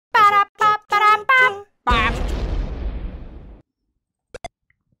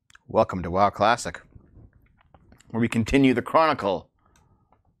Welcome to WoW Classic, where we continue the chronicle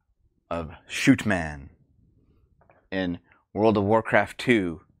of Shootman in World of Warcraft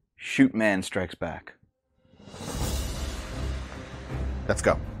 2, Shootman Strikes Back. Let's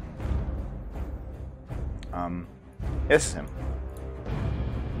go. This is him.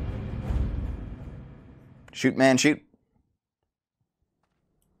 Shootman, shoot.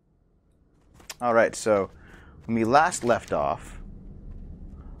 Alright, so when we last left off,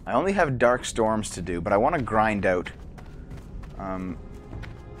 I only have Dark Storms to do, but I want to grind out.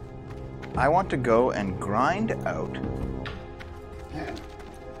 I want to go and grind out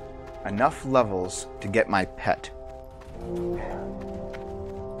enough levels to get my pet.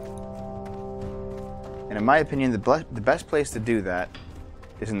 And in my opinion, the best place to do that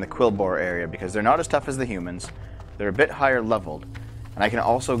is in the Quillbore area, because they're not as tough as the humans, they're a bit higher leveled, and I can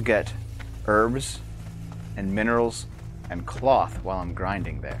also get herbs and minerals and cloth while I'm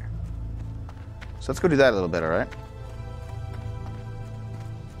grinding there. So let's go do that a little bit, alright?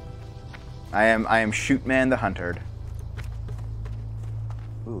 I am Shootman the Hunted.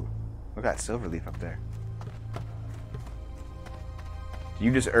 Ooh, look at that silver leaf up there. Did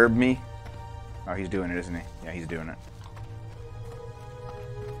you just herb me? Oh, he's doing it, isn't he? Yeah, he's doing it.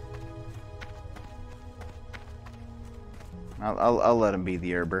 I'll let him be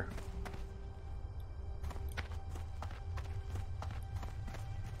the herber.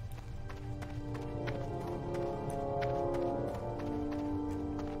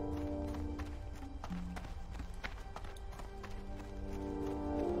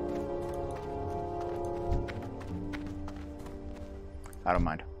 I don't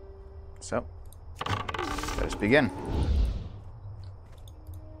mind. So, let us begin.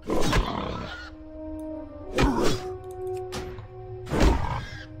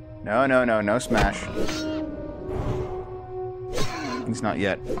 No smash. At least not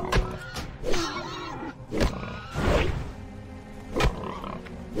yet.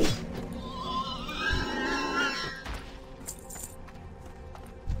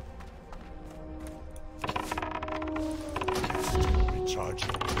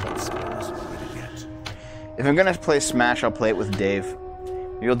 If I'm gonna play Smash, I'll play it with Dave.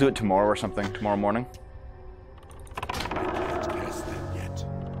 Maybe I'll do it tomorrow or something, tomorrow morning.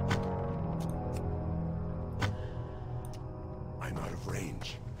 I'm out of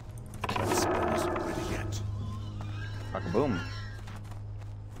range. That spell isn't ready yet. Rock-a-boom.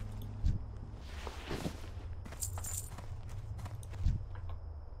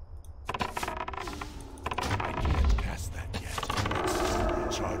 I can't cast that yet. It's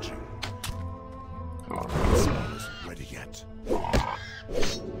recharging. The spell isn't ready yet.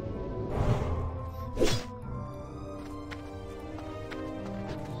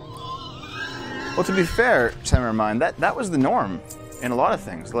 Well, to be fair, Samurai Mind, that was the norm in a lot of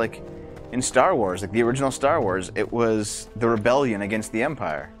things. Like, in Star Wars, like the original Star Wars, it was the rebellion against the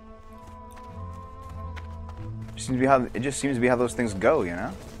Empire. It just seems to be how those things go, you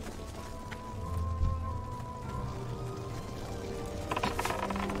know?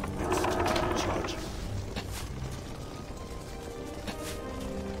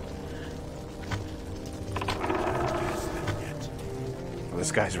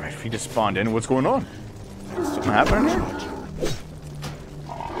 This guy's right. He just spawned in. What's going on? Something happening here?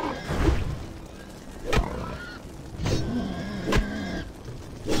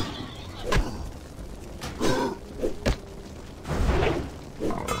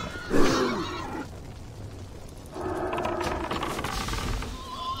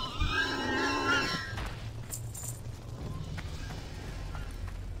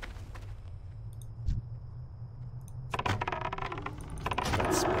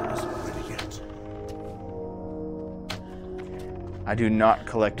 I do not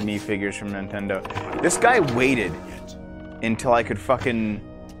collect Mii figures from Nintendo. This guy waited until I could fucking...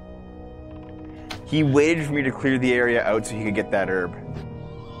 He waited for me to clear the area out so he could get that herb.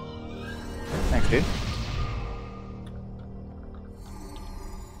 Thanks, dude.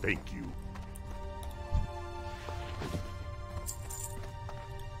 Thank you.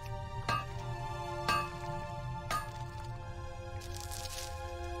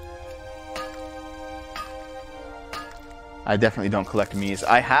 I definitely don't collect Miis.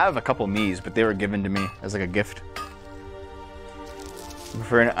 I have a couple Miis, but they were given to me as like a gift.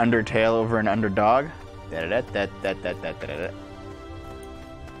 For an Undertale over an Underdog.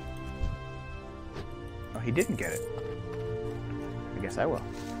 Oh, he didn't get it. I guess I will.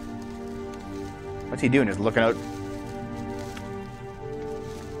 What's he doing? Just looking out.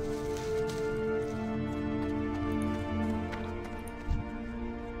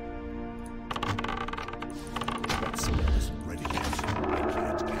 That spell isn't ready yet. I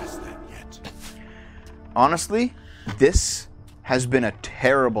can't cast that. Honestly, this has been a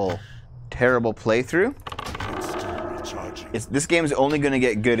terrible, terrible playthrough. This game's only going to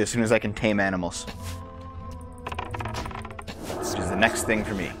get good as soon as I can tame animals. Which is the next thing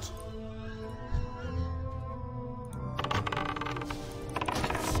for me.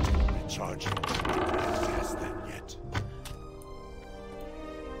 Recharging. Can't cast that yet.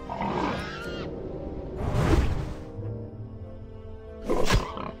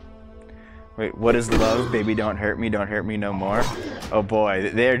 Wait, what is love? Baby, don't hurt me no more. Oh boy,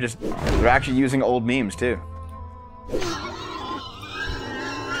 they're actually using old memes too.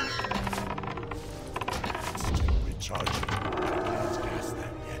 Recharging. Can't cast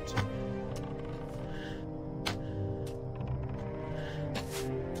that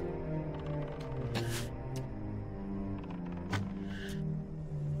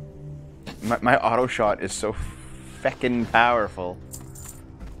yet. My auto shot is so feckin' powerful.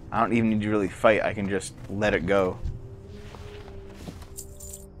 I don't even need to really fight, I can just let it go.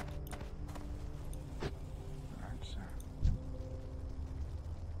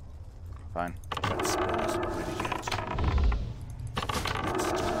 Fine. That spell isn't ready yet.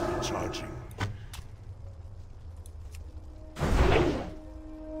 It's recharging.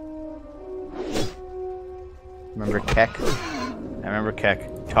 Remember Keck? I remember Keck.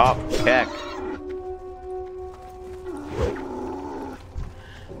 Top Keck.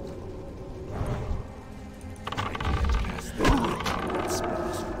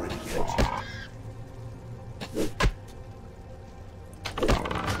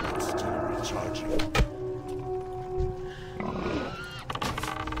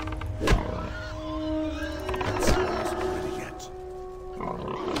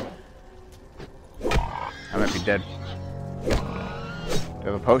 I might be dead. Do you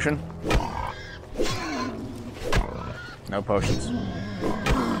have a potion? No potions.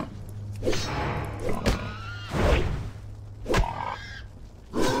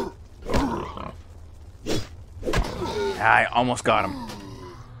 I almost got him.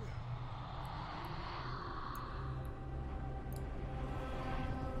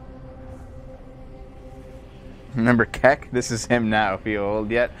 Remember Keck? This is him now, if you're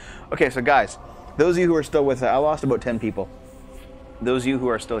old yet. Okay, so guys, those of you who are still with us, I lost about 10 people. Those of you who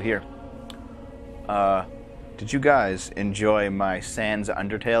are still here, did you guys enjoy my Sans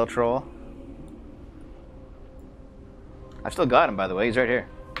Undertale troll? I've still got him, by the way. He's right here.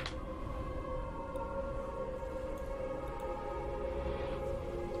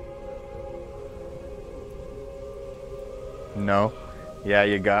 No. Yeah,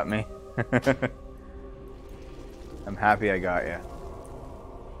 you got me. I'm happy I got you.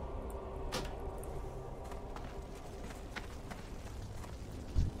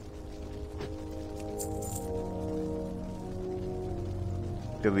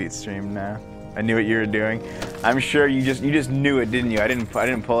 Delete stream now. I knew what you were doing. I'm sure you just knew it, didn't you? I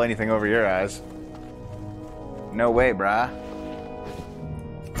didn't pull anything over your eyes. No way, brah.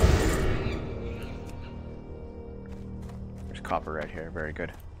 There's copper right here. Very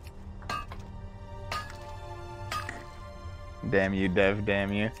good. Damn you, Dev.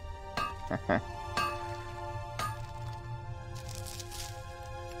 Damn you.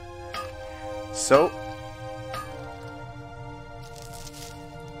 So.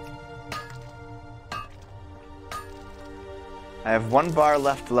 I have 1 bar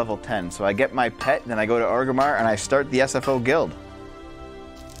left to level 10, so I get my pet, then I go to Orgrimmar, and I start the SFO guild.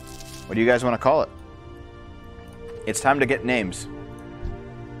 What do you guys want to call it? It's time to get names.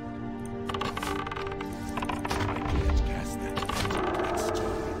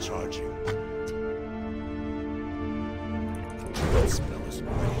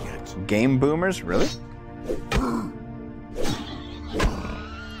 Game boomers? Really?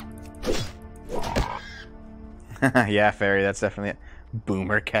 Yeah, Fairy, that's definitely it.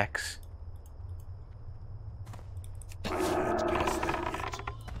 Boomer Kex.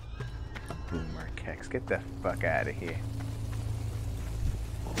 Boomer Kex, get the fuck out of here.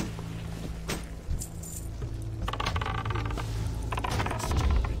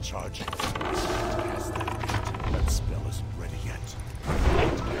 Recharging. That spell isn't ready yet.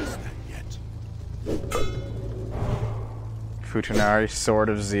 Cast that yet. Futanari, Sword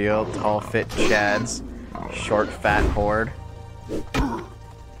of Zeal, Tall Fit Chads. Short fat horde.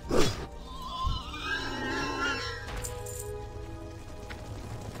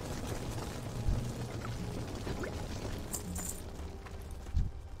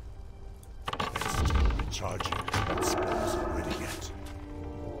 Recharging. That spell isn't ready yet.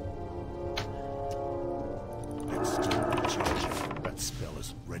 It's still recharging. That spell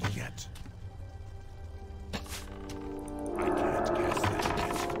isn't ready yet. I can't cast that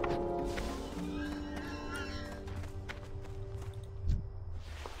yet.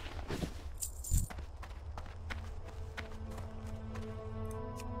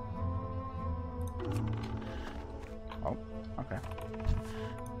 Okay.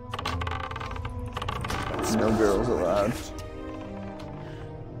 No girls allowed.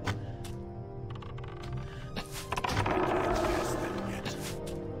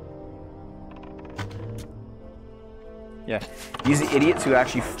 Yeah, these idiots who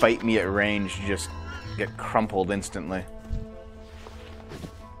actually fight me at range just get crumpled instantly.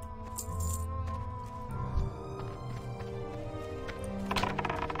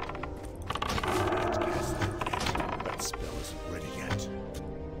 That spell isn't ready yet.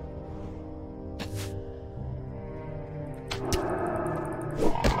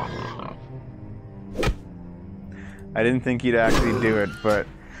 I didn't think you'd actually do it, but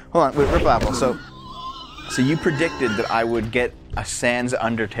hold on, wait, Rip Apple. So you predicted that I would get a Sans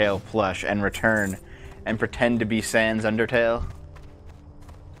Undertale plush and return and pretend to be Sans Undertale?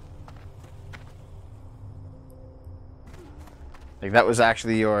 Like that was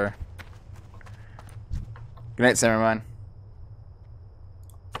actually your... Good night, Samurai.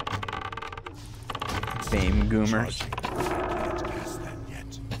 Same goomers.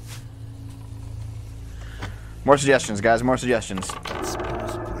 More suggestions, guys, more suggestions. That spell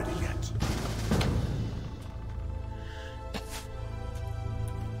isn't ready yet.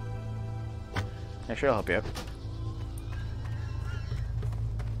 Yeah, sure, I'll help you out.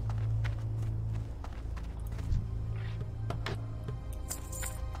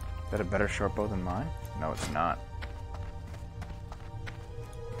 Is that a better short bow than mine? No, it's not.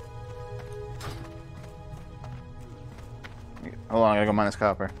 Hold on, I gotta go mine this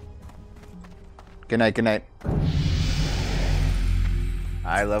copper. Good night, good night.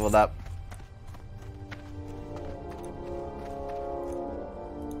 I leveled up.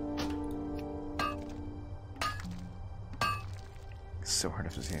 Sword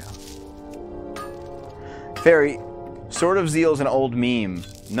of Zeal. Fairy, Sword of Zeal's an old meme.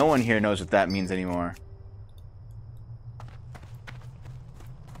 No one here knows what that means anymore.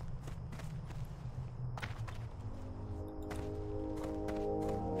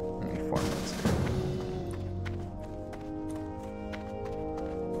 Only 4 minutes.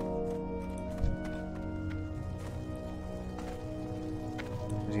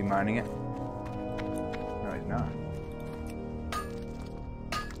 Is he mining it? No, he's not.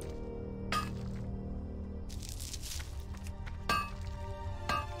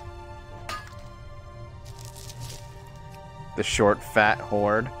 The short, fat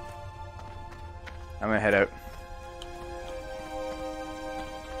horde. I'm gonna head out.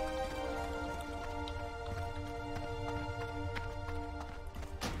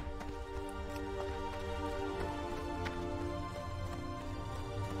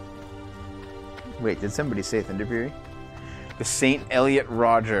 Wait, did somebody say Thunderberry? The St. Elliot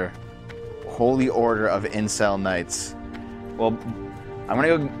Roger, Holy Order of Incel Knights. Well, I'm gonna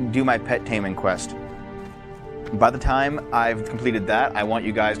go do my pet taming quest. By the time I've completed that, I want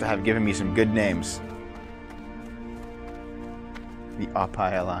you guys to have given me some good names. The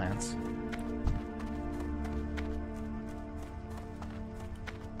Opai Alliance.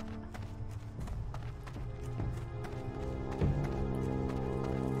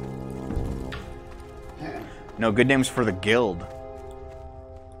 No, good names for the guild.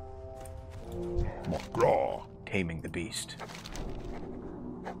 Raw. Taming the Beast.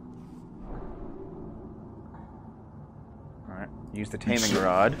 Alright, use the taming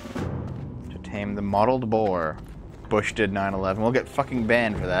rod to tame the mottled boar. Bush did 9/11. We'll get fucking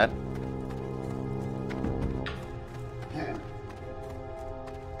banned for that.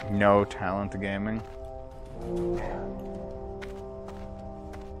 No talent to gaming.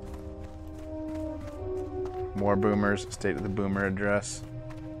 More boomers. State of the boomer address.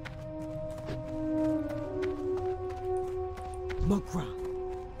 Makra.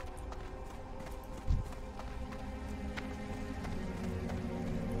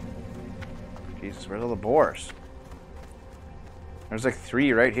 Jesus, where's all the boars? There's like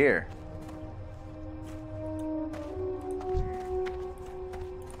 3 right here.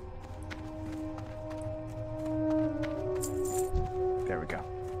 There we go.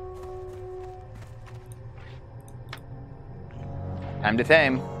 Time to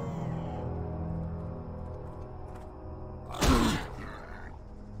tame.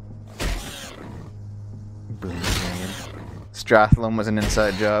 Strathalum was an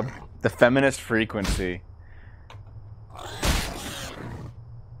inside job. The feminist frequency.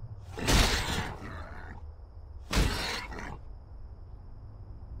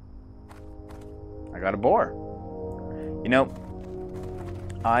 I got a boar. You know,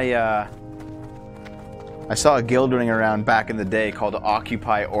 I saw a guild running around back in the day called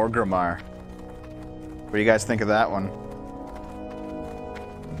Occupy Orgrimmar. What do you guys think of that one?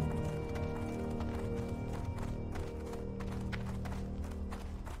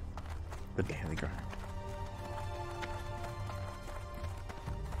 The daily grind.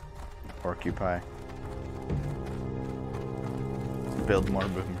 Occupy. Build more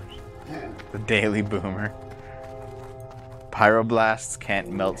boomers. The daily boomer. Pyroblasts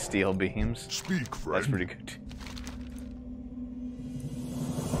can't melt steel beams. Speak, friend. That's pretty good.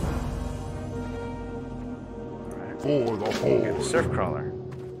 Alright. For the Get whole. the surf crawler.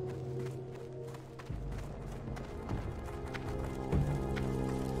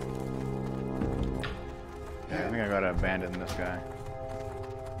 Yeah, I think I gotta abandon this guy.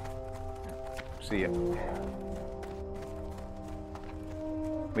 See ya.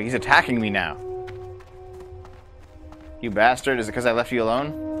 Wait, he's attacking me now. You bastard, is it because I left you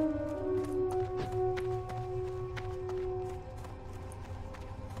alone?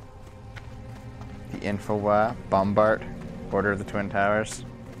 The Infowa, Bombard, Order of the Twin Towers.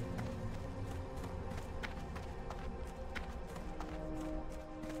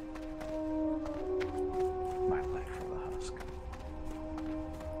 My life for the husk.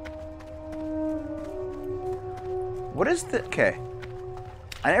 What is the... Okay.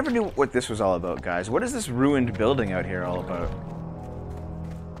 I never knew what this was all about, guys. What is this ruined building out here all about?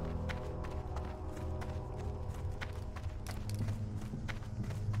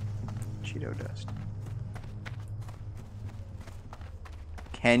 Cheeto dust.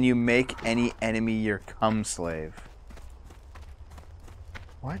 Can you make any enemy your cum slave?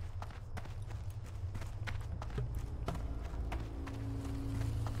 What?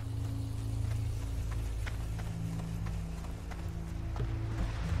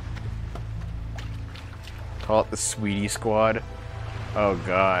 Call it the Sweetie Squad. Oh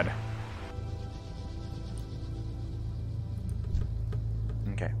god.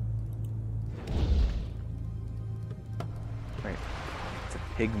 Okay. Wait. It's a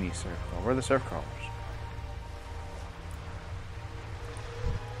pygmy surf crawler. Where are the surf crawlers?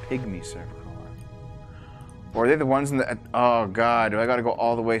 Pygmy surf crawler. Or are they the ones in the... Oh god, do I gotta go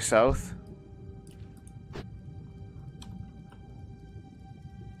all the way south?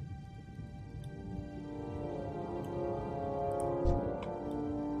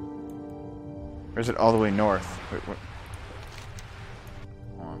 Or is it all the way north? Wait, what?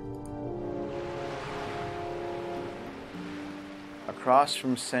 Hold on. Across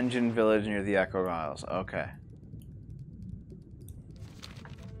from Senjin Village near the Echo Isles. Okay.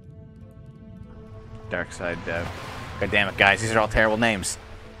 Dark Side Dev. God damn it, guys. These are all terrible names.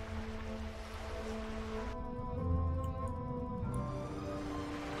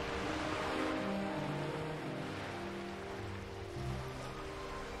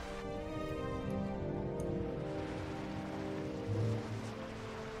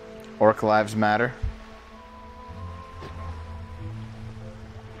 Orc lives matter.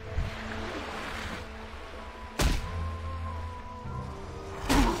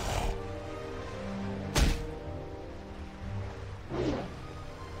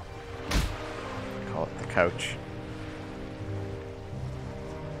 Call it the couch.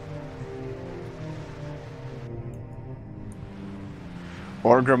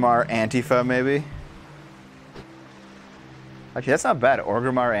 Orgrimmar Antifa, maybe? Actually, that's not bad.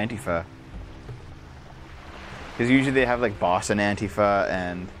 Orgrimmar Antifa. Because usually they have like Boston Antifa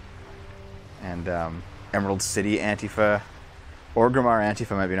and Emerald City Antifa. Orgrimmar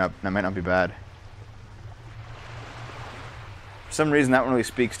Antifa might not be bad. For some reason, that one really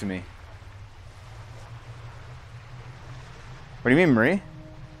speaks to me. What do you mean, Marie?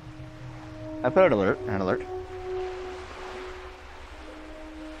 I put out an alert.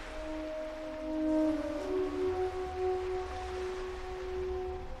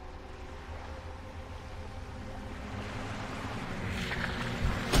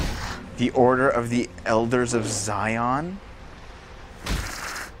 The Order of the Elders of Zion?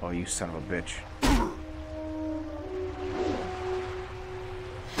 Oh, you son of a bitch.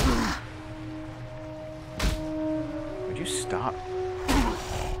 Would you stop?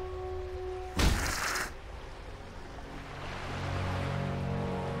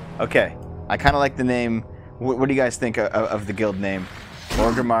 Okay, I kind of like the name. What do you guys think of the guild name?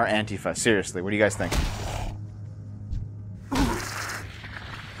 Orgrimmar Antifa. Seriously, what do you guys think?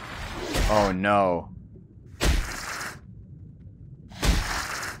 Oh no.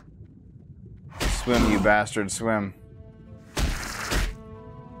 Swim, you bastard, swim.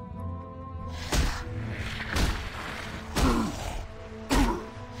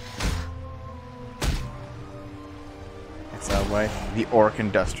 That's that way. The Orc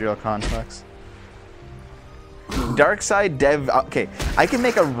Industrial Complex. Darkside Dev. Okay, I can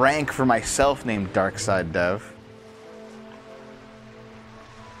make a rank for myself named Darkside Dev.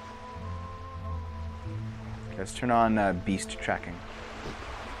 Let's turn on beast tracking.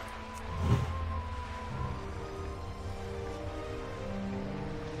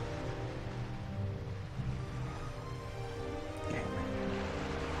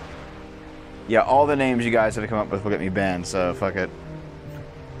 Yeah, all the names you guys have come up with will get me banned, so fuck it.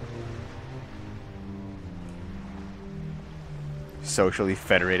 Socially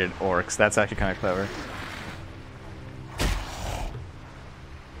federated orcs. That's actually kind of clever.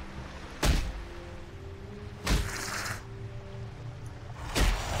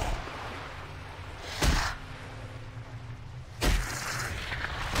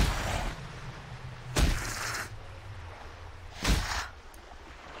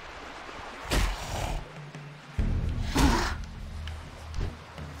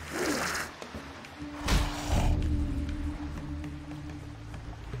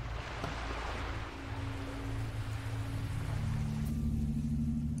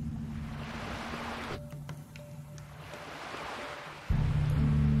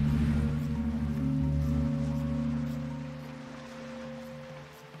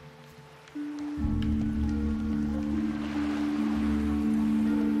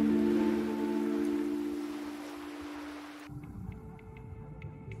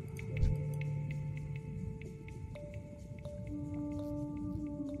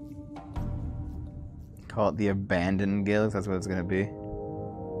 Call it the Abandoned Guild, that's what it's gonna be.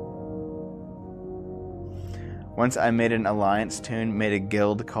 Once I made an alliance tune, made a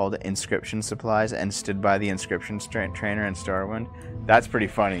guild called Inscription Supplies, and stood by the inscription trainer in Starwind. That's pretty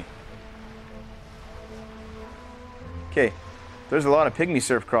funny. Okay, there's a lot of pygmy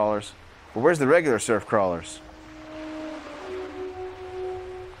surf crawlers, but where's the regular surf crawlers?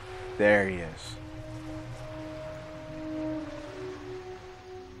 There he is.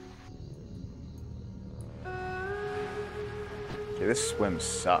 Okay, this swim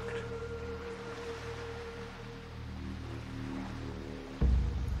sucked.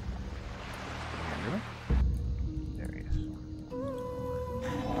 There he is.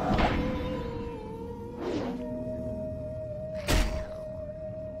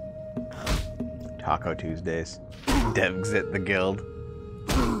 Taco Tuesdays. Devxit the guild.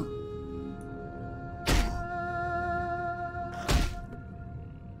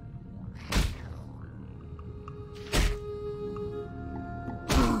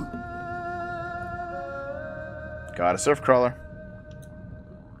 Got a surf crawler.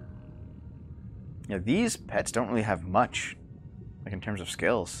 Yeah, these pets don't really have much, like in terms of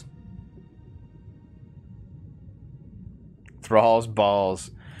skills. Thrall's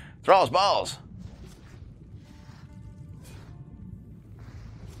balls. Thrall's balls!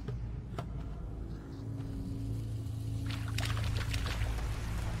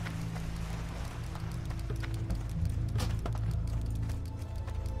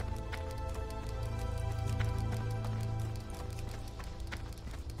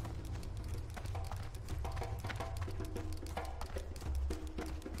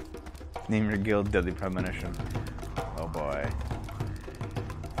 Name your guild Deadly Premonition. Oh boy.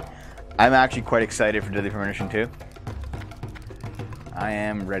 I'm actually quite excited for Deadly Premonition 2. I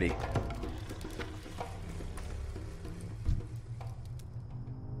am ready.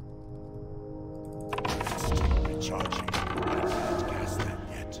 Recharging. I can't cast that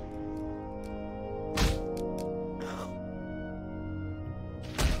yet.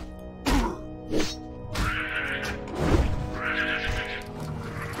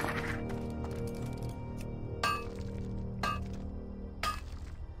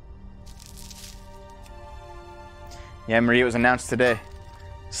 Yeah, Marie, it was announced today.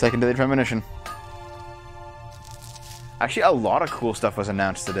 Second Deadly Premonition. Actually, a lot of cool stuff was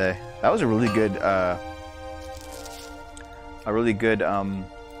announced today. That was a really good, I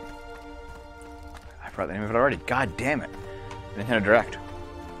forgot the name of it already. God damn it. Nintendo Direct.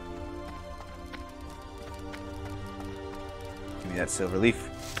 Give me that silver leaf.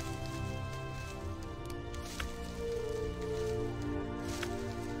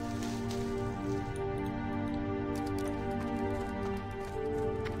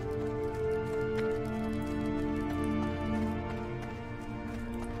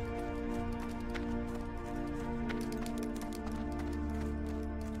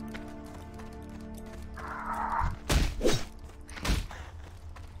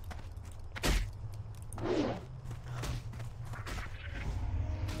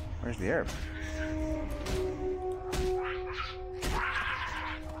 Where's the herb?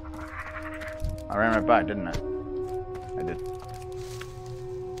 I ran right by it, didn't I? I did.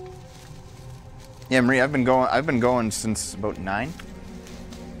 Yeah, Marie, I've been going since about 9.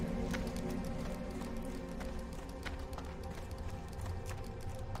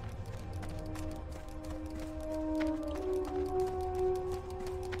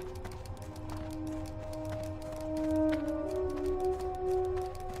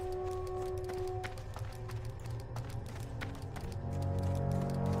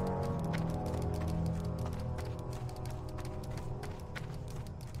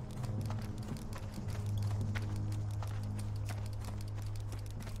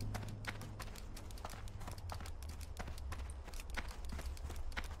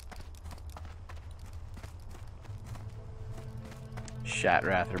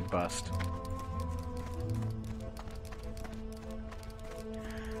 Shatrath or bust.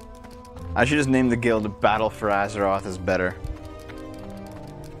 I should just name the guild Battle for Azeroth is better.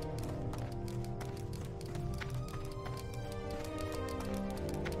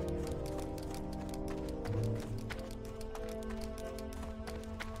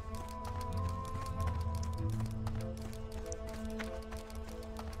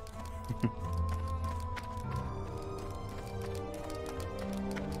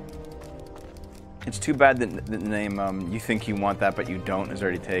 It's too bad that the name you think you want that but you don't is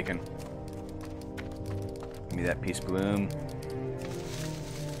already taken. Give me that peace bloom.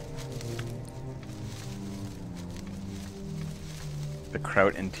 The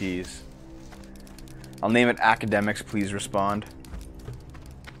Kraut and Teas. I'll name it Academics, Please Respond.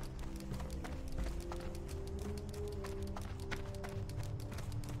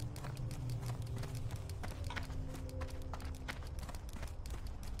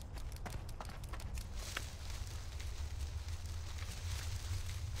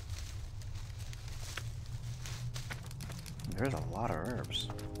 There's a lot of herbs.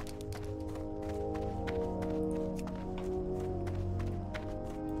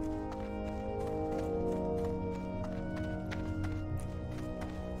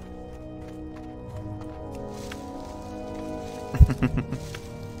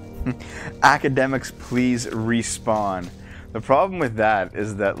 Academics, please respawn. The problem with that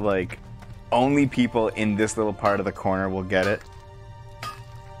is that, like, only people in this little part of the corner will get it.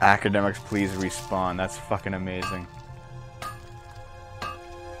 Academics, please respawn. That's fucking amazing.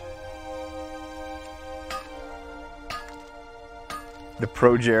 The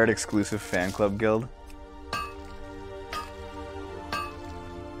Pro Jared exclusive fan club guild.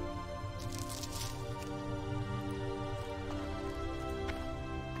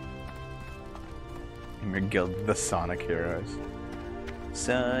 And your guild, the Sonic Heroes.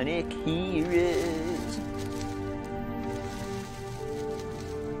 Sonic Heroes.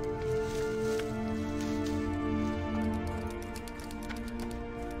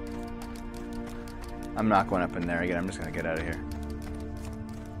 I'm not going up in there again. I'm just gonna get out of here.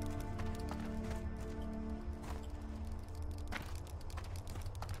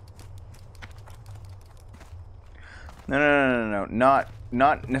 No.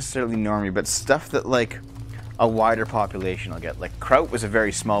 Not necessarily normie, but stuff that, like, a wider population will get. Like, Kraut was a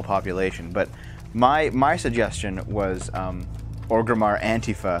very small population, but my suggestion was Orgrimmar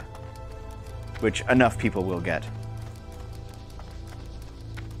Antifa, which enough people will get.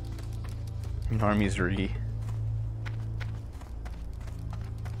 Normies Re.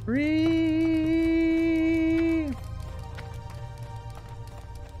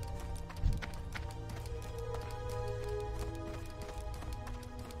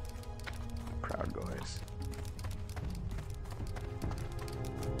 Proud boys.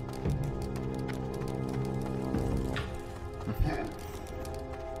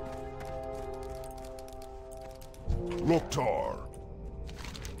 Loktar.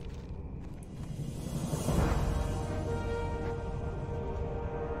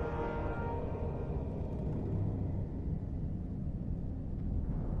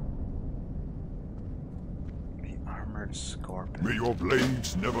 The armored scorpion. May your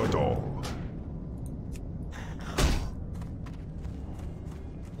blades never dull.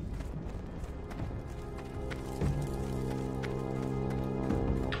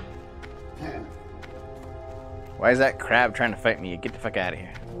 Why is that crab trying to fight me? Get the fuck out of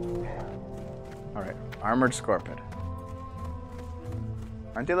here. Alright, armored scorpion.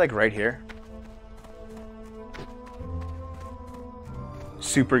 Aren't they, like, right here?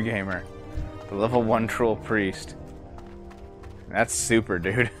 Super gamer. The level 1 troll priest. That's super,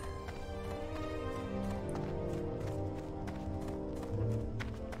 dude.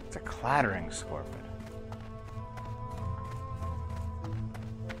 It's a clattering scorpion.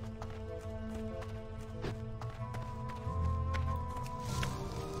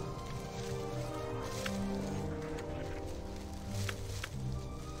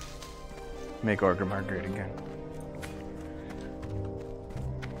 Make Orgrimmar great again.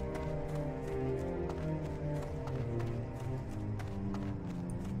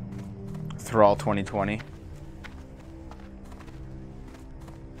 Thrall 2020.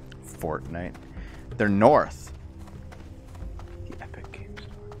 Fortnite. They're north. The Epic Games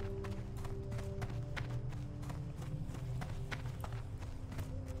Store.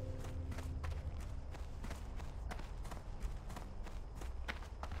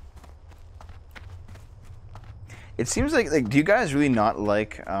 It seems like do you guys really not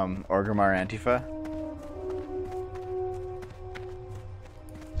like Orgrimmar Antifa?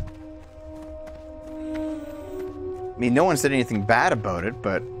 mean, no one said anything bad about it,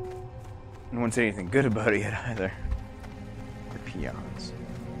 but no one said anything good about it yet either. The peons.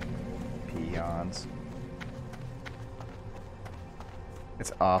 Peons.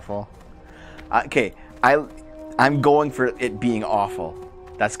 It's awful. Okay, I'm going for it being awful.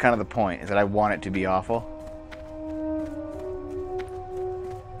 That's kind of the point, is that I want it to be awful.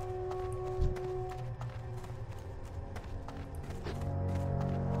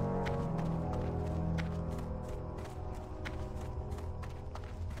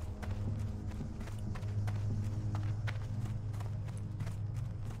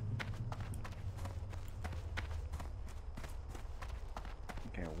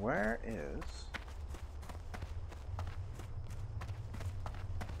 Okay, where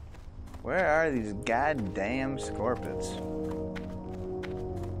are these goddamn scorpions?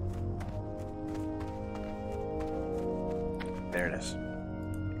 There it is.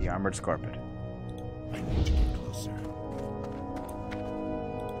 The armored scorpion. I need to get closer.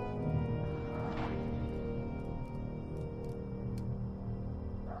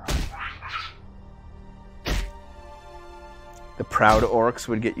 The proud orcs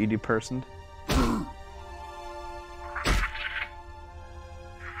would get you depersoned.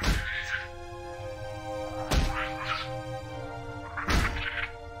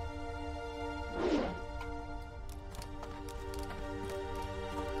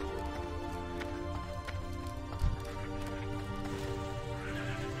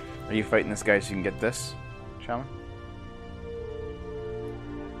 Are you fighting this guy so you can get this, Shaman?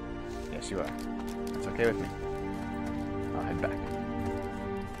 Yes, you are. That's okay with me. I'll head back.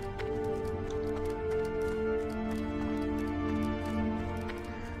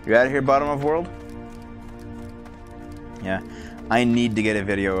 You out of here, bottom of world? Yeah. I need to get a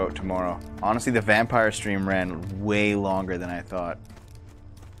video out tomorrow. Honestly, the vampire stream ran way longer than I thought.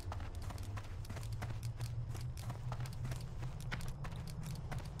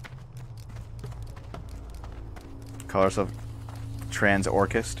 Call herself trans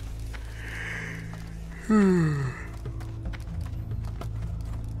orchist.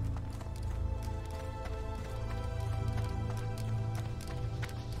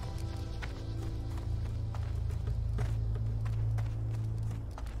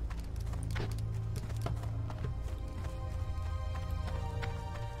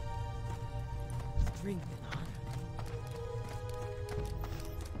 Drink in honor.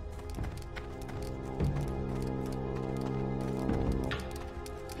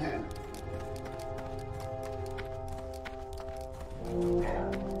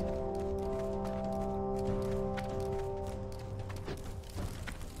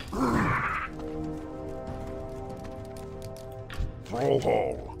 Roll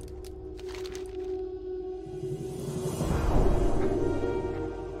hall.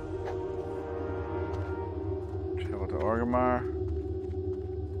 Travel to Orgrimmar.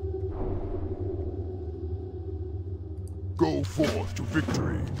 Go forth to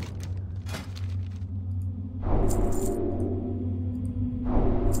victory.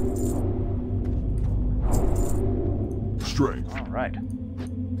 Strength. All right.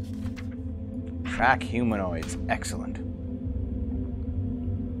 Track humanoids. Excellent.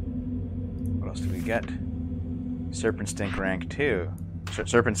 What else do we get? Serpent Sting rank 2.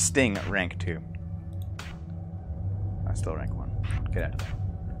 Serpent Sting rank 2. That's still rank 1. Get out of there.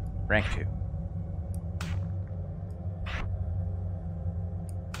 Rank 2.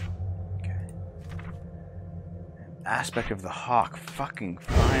 Okay. Aspect of the Hawk. Fucking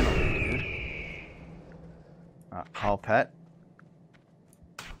finally, dude. Call pet.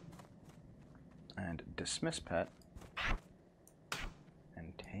 And dismiss pet.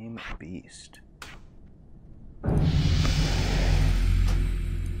 And tame beast.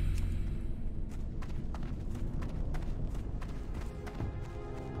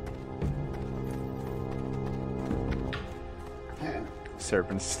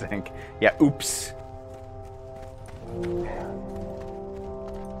 Serpent stink. Yeah, oops.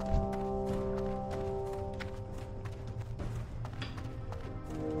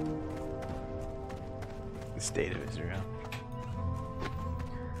 The state of Israel.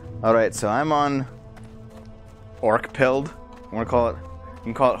 Alright, so I'm on Orc Pilled. I want to call it, you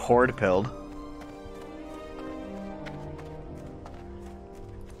can call it Horde Pilled.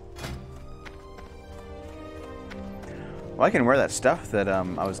 Well, I can wear that stuff that I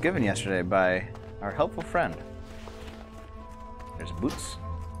was given yesterday by our helpful friend. There's boots.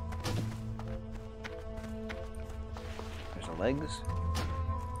 There's the legs.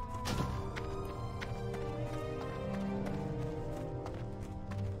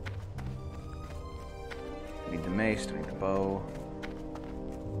 We need the mace, we need the bow.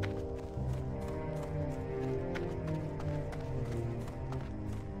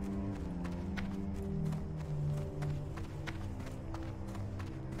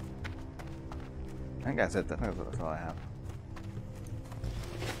 think that's it. I think that's all I have.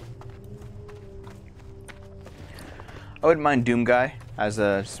 I wouldn't mind Doom Guy as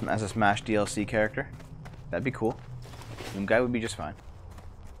a Smash DLC character. That'd be cool. Doom Guy would be just fine.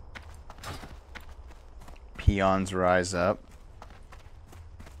 Peons rise up.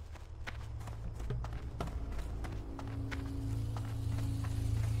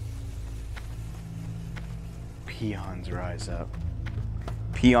 Peons rise up.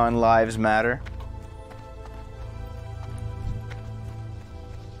 Peon lives matter.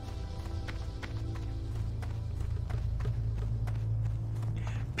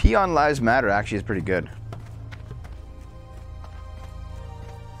 Peon lives matter actually is pretty good.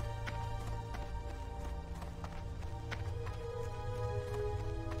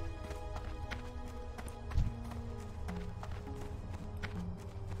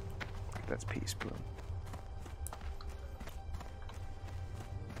 That's Peace Bloom.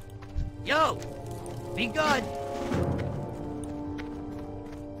 Yo! Be good!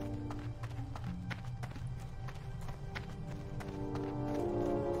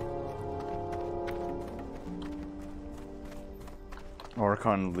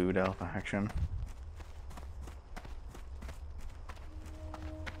 Orcon Loot Elf action.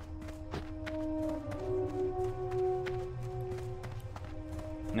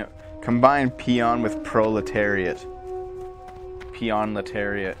 No. Combine peon with proletariat.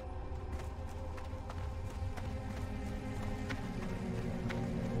 Peon-letariat.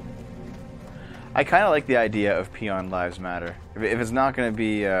 I kind of like the idea of Peon Lives Matter. If it's not going to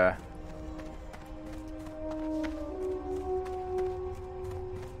be...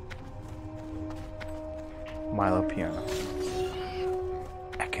 Milo Piano.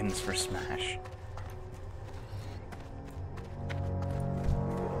 Ekans for Smash.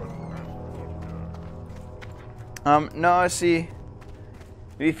 No, I see.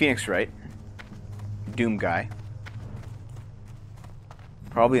 Maybe Phoenix Wright. Doom Guy.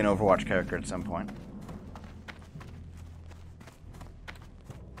 Probably an Overwatch character at some point.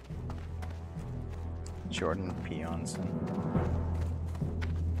 Jordan Peonson.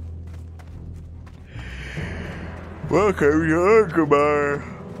 Welcome, Yorkbar.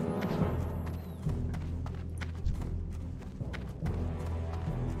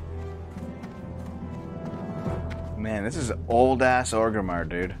 Man, this is old ass Orgrimmar,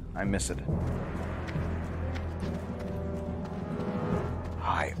 dude. I miss it.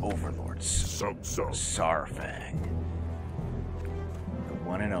 High Overlord Sarfang. The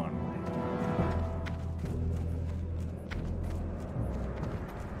one and only.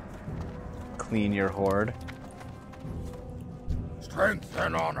 Clean your horde. Strength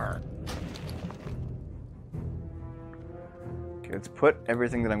and honor. Okay, let's put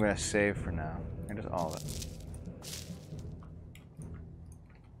everything that I'm going to save for now. And just all of it.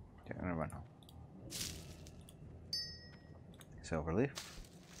 Okay, never mind. Silverleaf.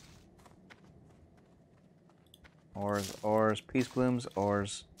 Ores, Peace Blooms,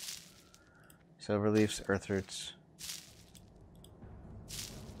 ores. Silverleafs, Earth Roots.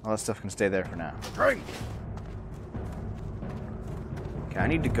 All that stuff can stay there for now. Strength. Okay, I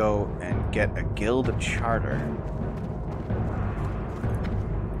need to go and get a guild charter.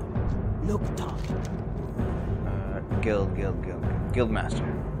 Look, Doc. Guild master.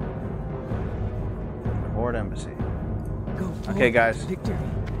 Horde embassy. Go Okay, guys. Victory.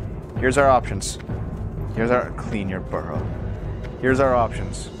 Here's our options. Here's our clean your burrow. Here's our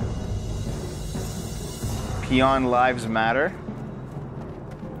options. Peon Lives Matter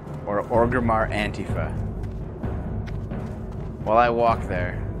or Orgrimmar Antifa. While I walk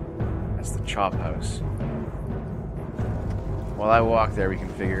there, that's the chop house. While I walk there, we can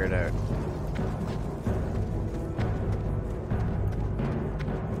figure it out.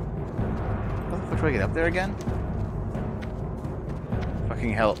 Which way do I get up there again?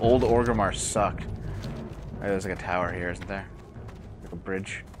 Fucking hell, old Orgrimmar sucked. Oh, there's like a tower here, isn't there? Like a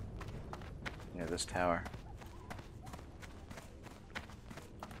bridge. Yeah, this tower.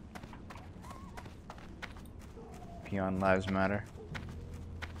 Peon Lives Matter.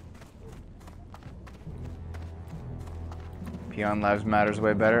 Peon Lives Matter's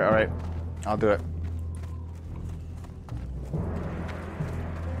way better. Alright, I'll do it.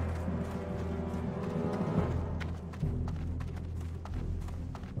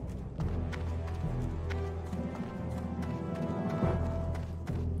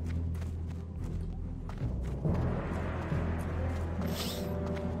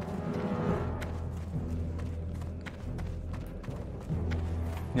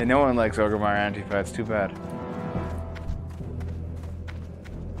 Yeah, no one likes Orgrimmar Antifa, it's too bad.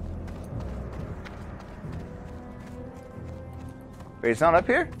 Wait, it's not up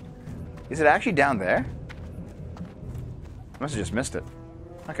here? Is it actually down there? Must have just missed it.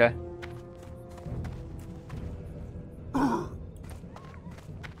 Okay. The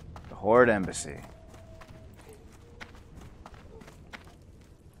Horde Embassy.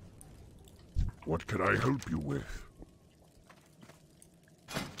 What can I help you with?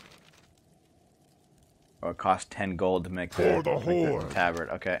 Oh, it costs 10 gold to make For the make Horde. the tabard.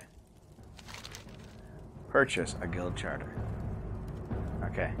 Okay. Purchase a guild charter.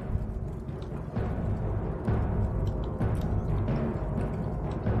 Okay.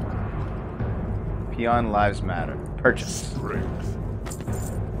 Peon Lives Matter. Purchase. Strength.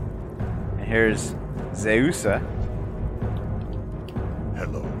 And here's Zeusa.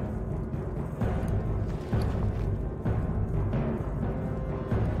 Hello.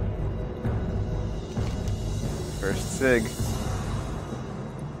 First Sig.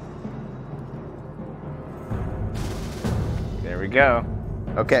 There we go.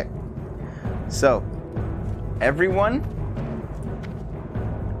 Okay. So, everyone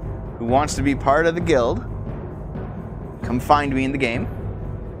who wants to be part of the guild, come find me in the game.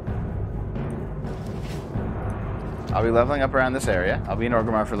 I'll be leveling up around this area. I'll be in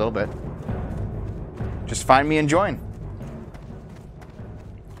Orgrimmar for a little bit. Just find me and join.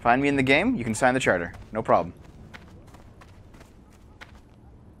 Find me in the game, you can sign the charter. No problem.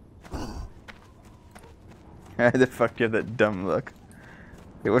 Why the fuck you have that dumb look?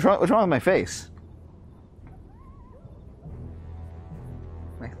 Wait, what's wrong with my face?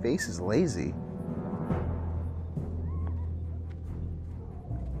 My face is lazy.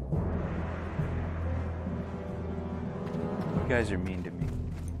 You guys are mean to me.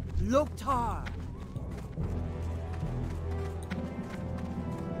 Loktar.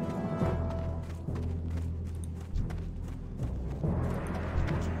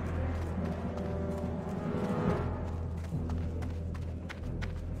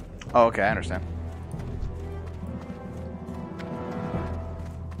 Oh, okay, I understand.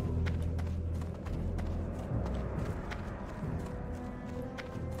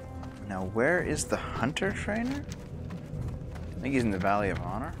 Now, where is the hunter trainer? I think he's in the Valley of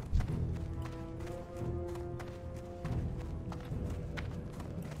Honor.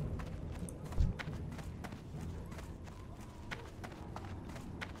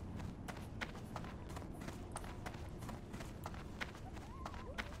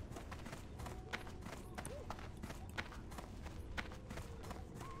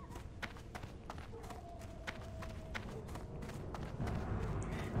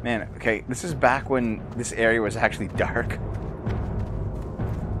 Man, okay, this is back when this area was actually dark.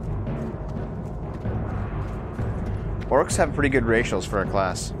 Orcs have pretty good racials for a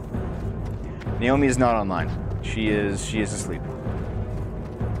class. Naomi is not online. She is asleep.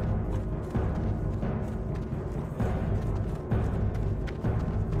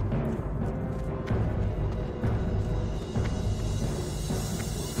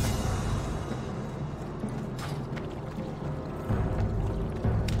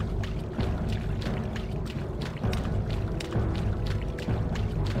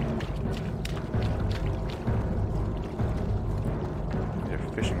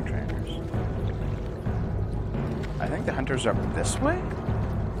 Fishing trainers. I think the hunters are up this way?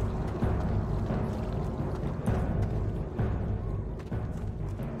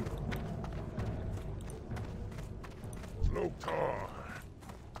 Loktar.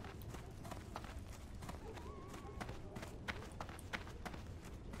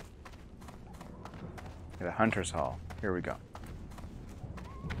 The hunter's hall. Here we go.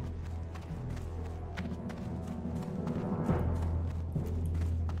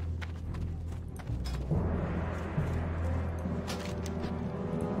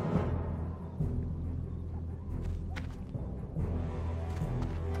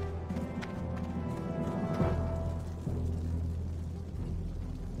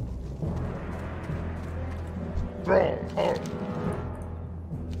 Stronghold.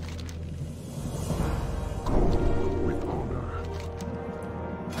 With honor.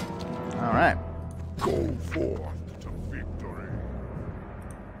 All right. Go forth to victory.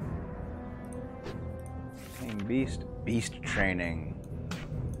 Tame beast. Beast training.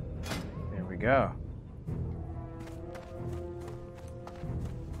 There we go.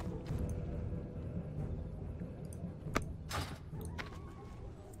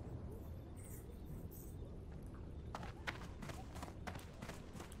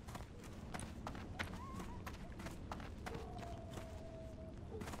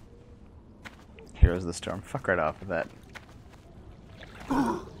 Heroes of the Storm. Fuck right off with that.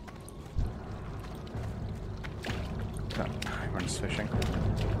 Oh, everyone's fishing.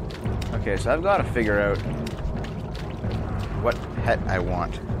 Okay, so I've got to figure out what pet I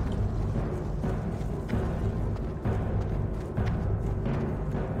want.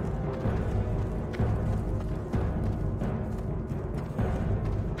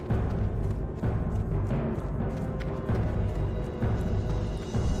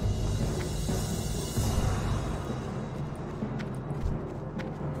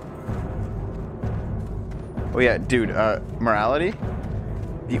 Oh yeah, dude, morality?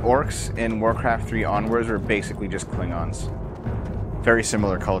 The orcs in Warcraft 3 onwards were basically just Klingons. Very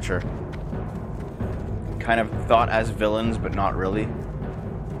similar culture. Kind of thought as villains, but not really.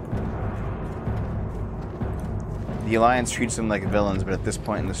 The Alliance treats them like villains, but at this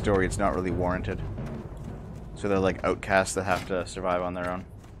point in the story, it's not really warranted. So they're like outcasts that have to survive on their own.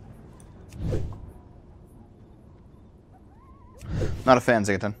 Not a fan,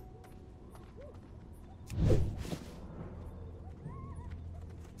 Zigatan.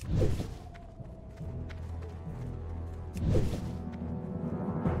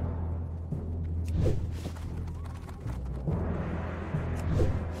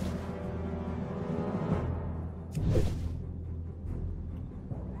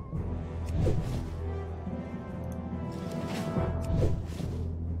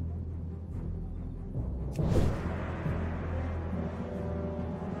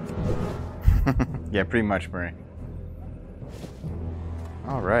 Yeah, pretty much, Murray.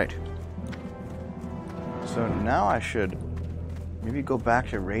 Alright. So now I should maybe go back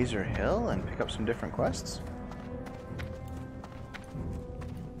to Razor Hill and pick up some different quests?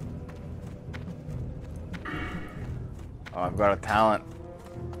 Oh, I've got a talent.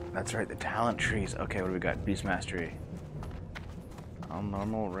 That's right, the talent trees. Okay, what do we got? Beast Mastery. All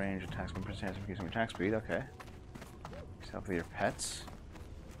normal range attacks, 1% chance of increasing attack speed. Okay. Yourself with your pets.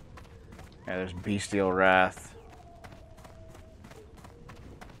 Yeah, there's Bestial Wrath.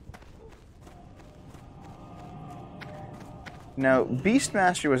 Now, Beast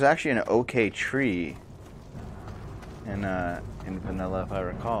Mastery was actually an okay tree in vanilla, if I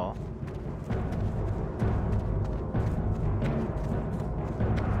recall.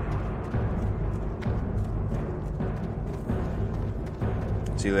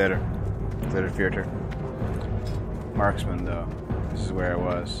 See you later. Later, Fearter. Marksman, though. This is where I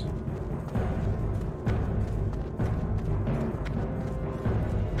was.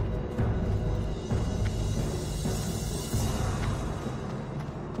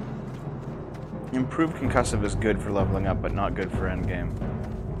 Improved concussive is good for leveling up, but not good for endgame.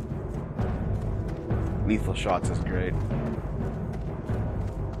 Lethal shots is great.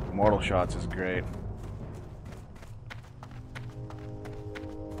 Mortal shots is great.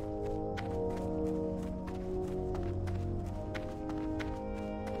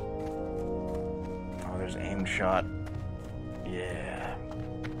 Oh, there's aimed shot. Yeah.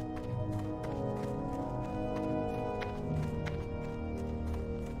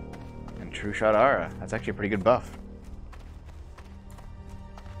 True Shot Aura. That's actually a pretty good buff.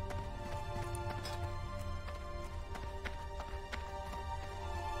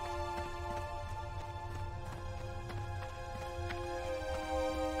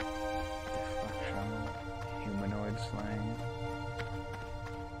 Deflection. Humanoid slaying.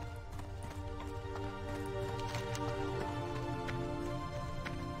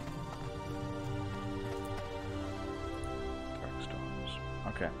 Dark storms.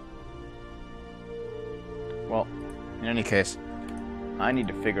 Okay. Well, in any case, I need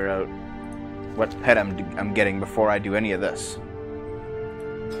to figure out what pet I'm getting before I do any of this.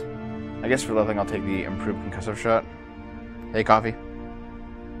 I guess for leveling, I'll take the improved concussive shot. Hey, coffee.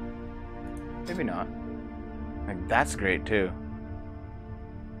 Maybe not. Like, that's great too.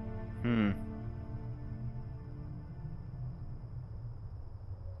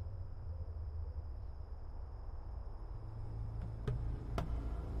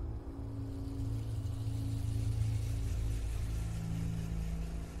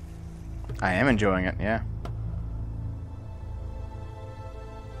 I am enjoying it, yeah.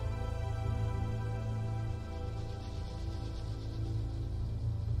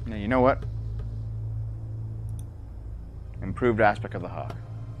 Now, you know what? Improved aspect of the hawk.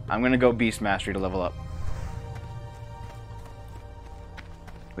 I'm gonna go Beast Mastery to level up.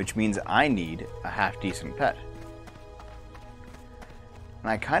 Which means I need a half-decent pet.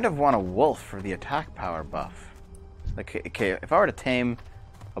 And I kind of want a wolf for the attack power buff. Like, okay, if I were to tame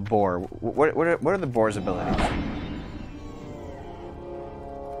a boar, what are the boar's abilities?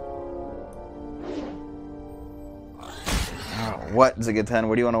 Oh, what, Zigatan?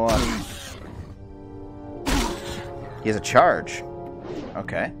 What do you want to watch? He has a charge.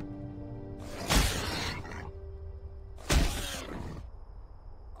 Okay.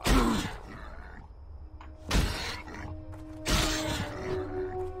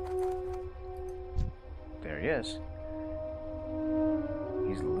 There he is.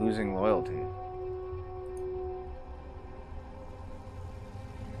 He's losing loyalty.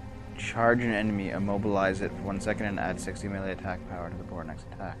 Charge an enemy, immobilize it for 1 second, and add 60 melee attack power to the board next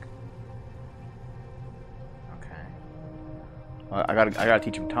attack. Okay. Well, I gotta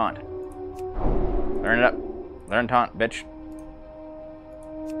teach him taunt. Learn it up. Learn taunt, bitch.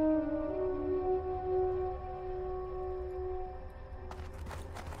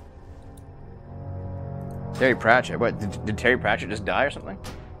 Terry Pratchett. What? Did Terry Pratchett just die or something?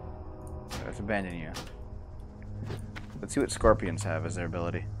 Let's abandon you. Let's see what scorpions have as their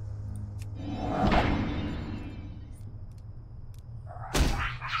ability.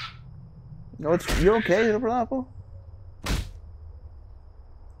 No, you okay, little apple?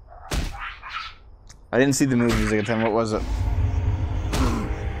 I didn't see the movie music at the time. What was it?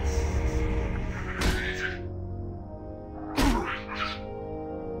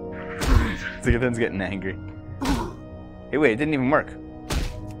 Zigathan's getting angry. Hey, wait, it didn't even work.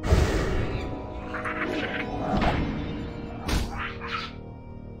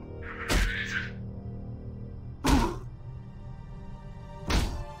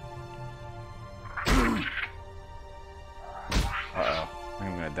 Uh-oh. I think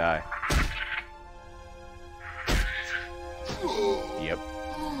I'm gonna die. Yep.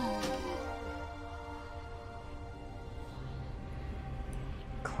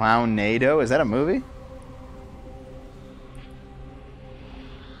 Clownado? Is that a movie?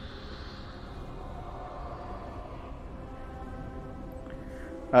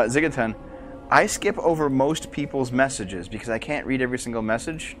 Zigaton, I skip over most people's messages because I can't read every single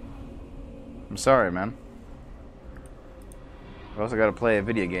message. I'm sorry, man. I've also got to play a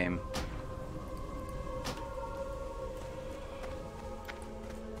video game.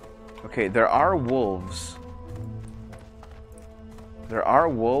 Okay, there are wolves. There are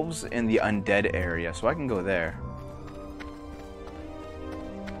wolves in the undead area, so I can go there.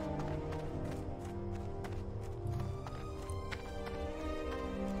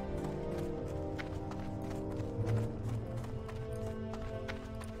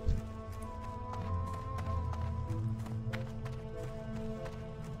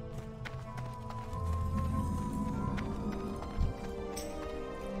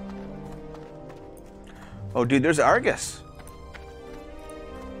 Oh, dude, there's Argus.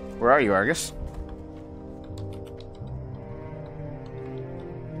 Where are you, Argus?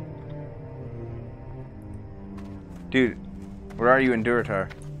 Dude, where are you in Durotar?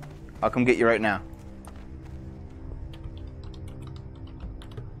 I'll come get you right now.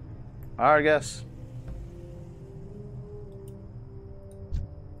 Argus.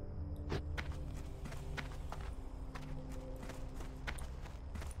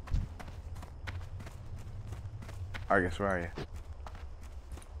 Argus, where are you?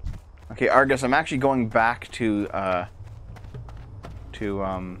 Okay, Argus, I'm actually going back to yeah,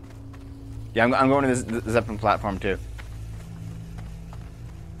 I'm going to this Zeppelin platform too.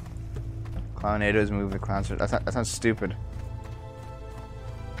 Clownado's move the clowns. That sounds stupid.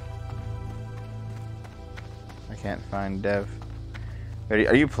 I can't find Dev.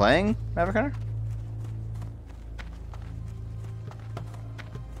 Are you playing, Maverick Hunter?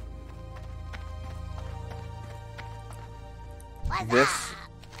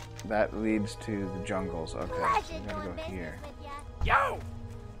 That leads to the jungles. Okay, so I gotta go here. Yo!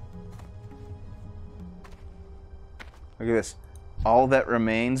 Look at this. All that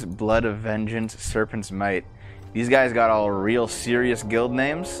remains, Blood of Vengeance, Serpent's Might. These guys got all real serious guild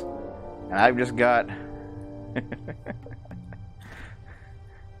names, and I've just got...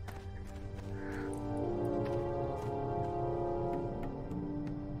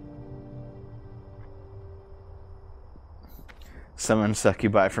 Summon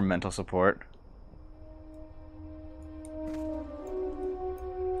Succubi for mental support.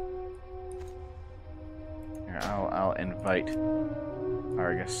 Here, I'll invite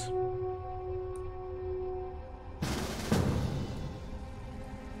Argus.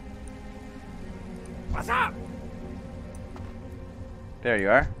 What's up? There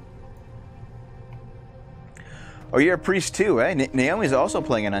you are. Oh, you're a priest too, eh? Naomi's also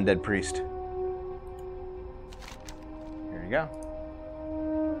playing an undead priest. There you go.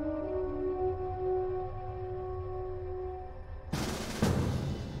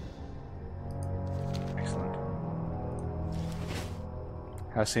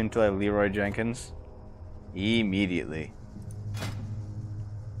 How soon till I Leroy Jenkins? Immediately.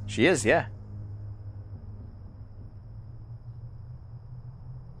 She is, yeah.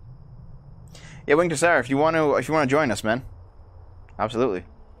 Yeah, Wing to Sarah, if you want to join us, man. Absolutely.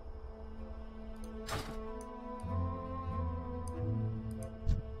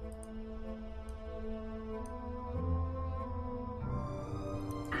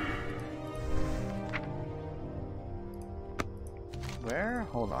 Where?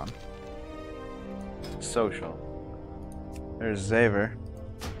 Hold on. Social. There's Xaver.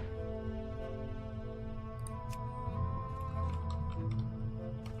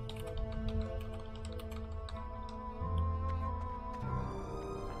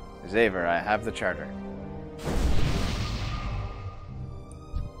 Xavier, I have the charter.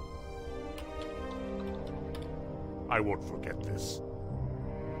 I won't forget this.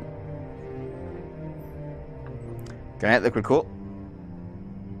 Good night, Liquid Cool.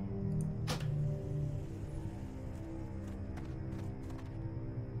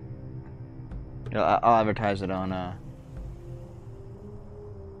 You know, I'll advertise it on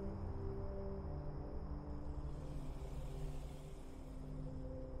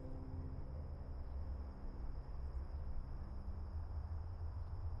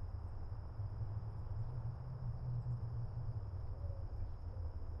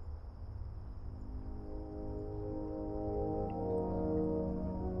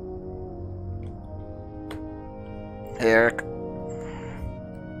Hey, Eric.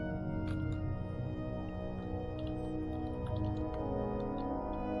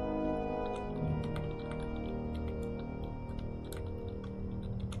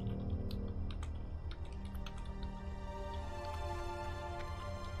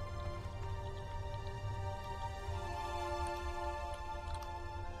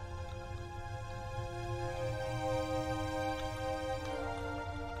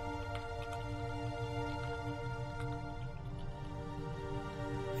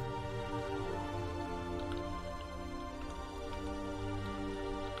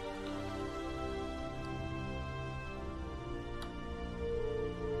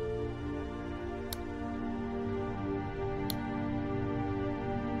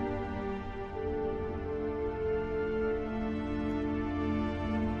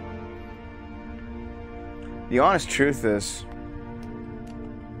 The honest truth is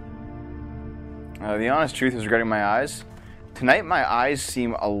regarding my eyes. Tonight my eyes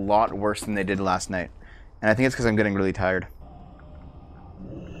seem a lot worse than they did last night. And I think it's because I'm getting really tired.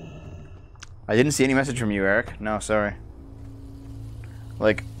 I didn't see any message from you, Eric. No, sorry.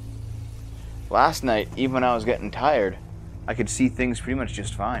 Like, last night, even when I was getting tired, I could see things pretty much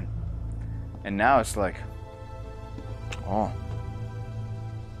just fine. And now it's like, oh.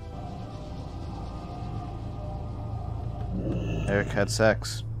 Eric had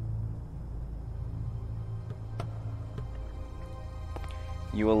sex.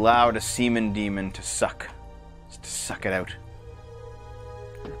 You allowed a semen demon to suck it out.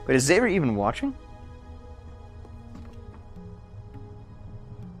 But is Xavier even watching?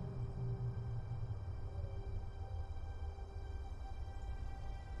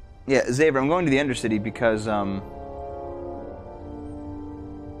 Yeah, Xavier, I'm going to the Undercity because I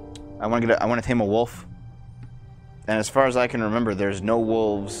want to tame a wolf. And as far as I can remember, there's no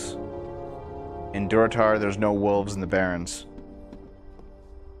wolves in Durotar, there's no wolves in the Barrens.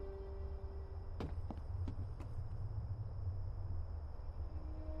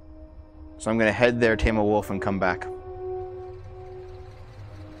 So I'm going to head there, tame a wolf, and come back.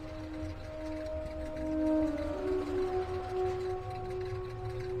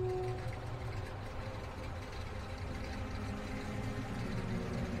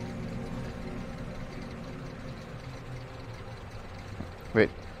 Wait,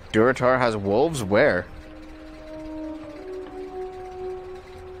 Durotar has wolves? Where?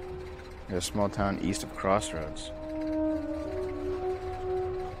 In a small town east of Crossroads.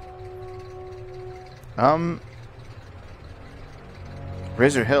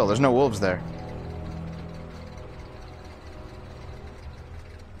 Razor Hill, there's no wolves there.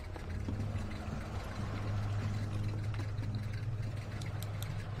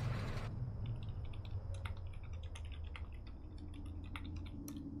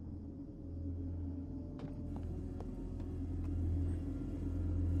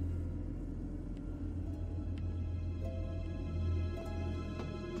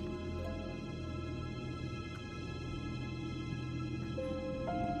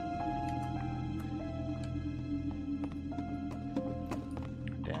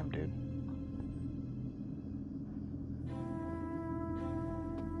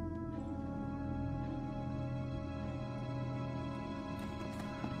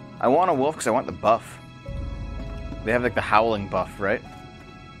 I want a wolf because I want the buff. They have like the howling buff, right?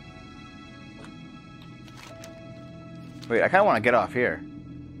 Wait, I kind of want to get off here.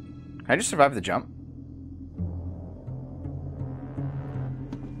 Can I just survive the jump?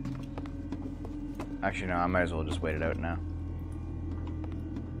 Actually, no, I might as well just wait it out now.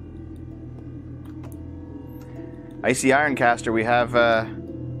 Icy Ironcaster, we have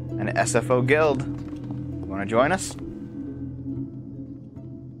an SFO guild. You want to join us?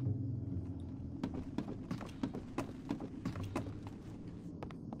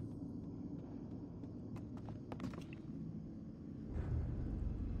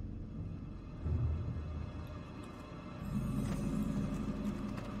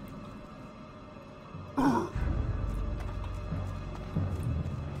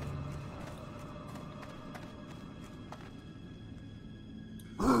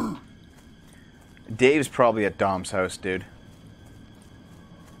 Dave's probably at Dom's house, dude.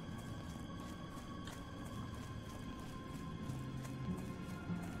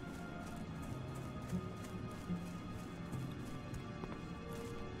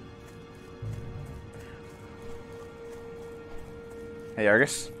 Hey,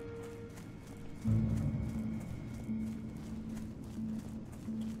 Argus.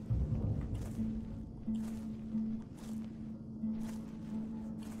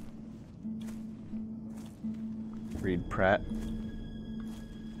 Reed Pratt.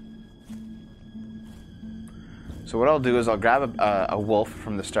 So what I'll do is I'll grab a wolf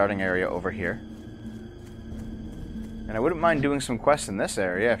from the starting area over here. And I wouldn't mind doing some quests in this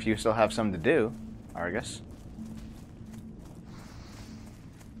area if you still have some to do, Argus.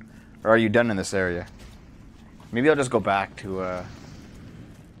 Or are you done in this area? Maybe I'll just go back to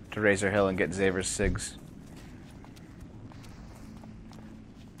Razor Hill and get Xaver's SIGs.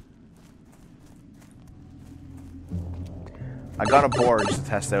 I got a boar just to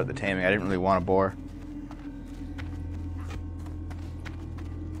test out the taming. I didn't really want a boar.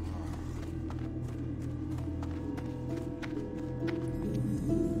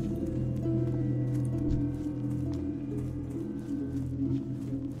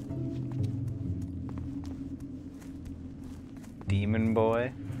 Demon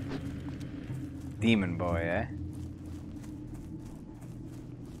boy? Demon boy, eh?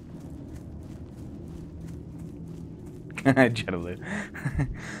 Jettaloo.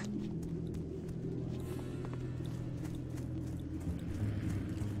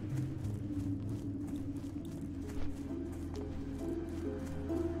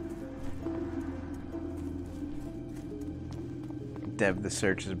 Dev, the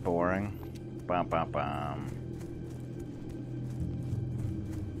search is boring. Bum, bum, bum.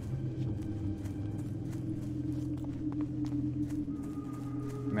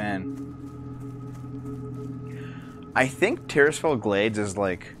 Man. I think Tirisfal Glades is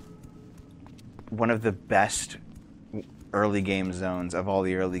like one of the best early game zones of all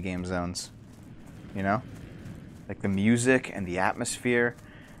the early game zones. You know? Like the music and the atmosphere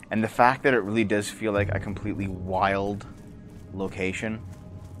and the fact that it really does feel like a completely wild location.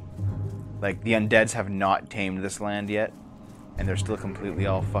 Like the undeads have not tamed this land yet and they're still completely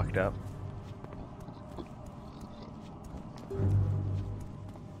all fucked up.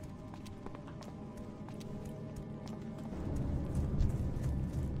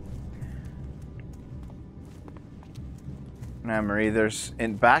 Now, Marie, there's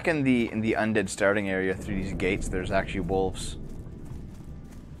back in the undead starting area through these gates. There's actually wolves.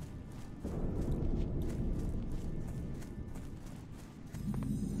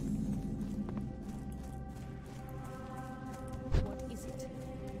 What is it?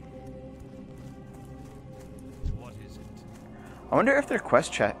 What is it? I wonder if their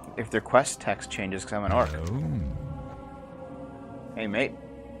quest text changes because I'm an orc. Hey, mate.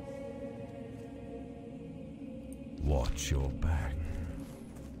 Watch your back.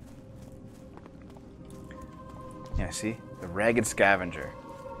 Yeah, see? The ragged scavenger.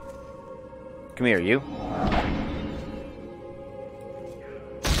 Come here, you.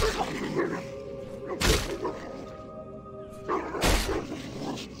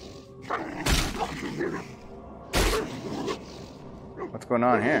 What's going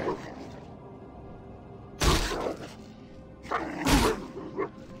on here?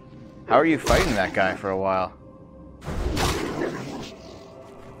 How are you fighting that guy for a while?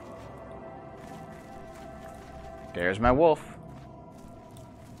 There's my wolf.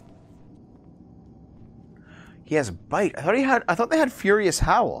 He has a bite. I thought they had Furious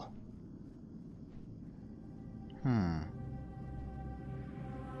Howl.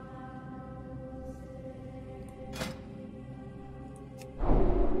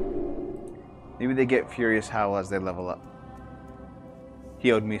 Maybe they get Furious Howl as they level up.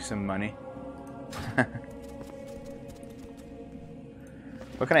 He owed me some money.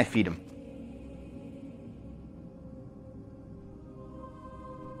 What can I feed him?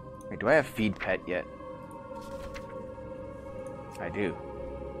 Wait, do I have feed pet yet? I do.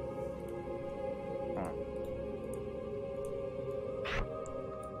 Oh.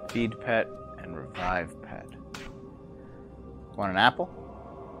 Feed pet and revive pet. Want an apple?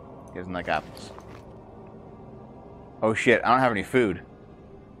 He doesn't like apples. Oh shit, I don't have any food.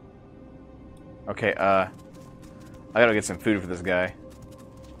 Okay, I gotta get some food for this guy.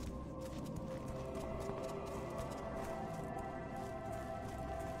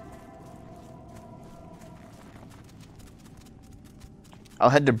 I'll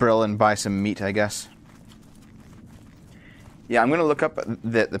head to Brill and buy some meat, I guess. Yeah, I'm gonna look up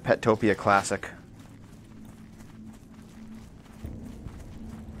the Petopia Classic.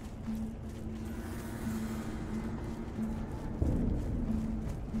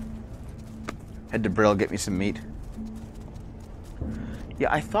 Head to Brill, get me some meat.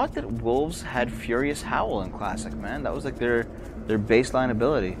 Yeah, I thought that wolves had Furious Howl in Classic, man. That was like their baseline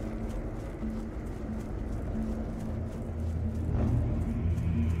ability.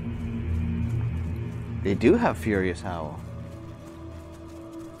 They do have Furious Howl.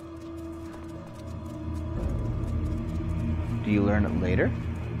 Do you learn it later?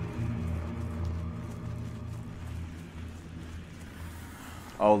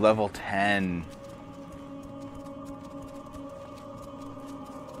 Oh, level 10.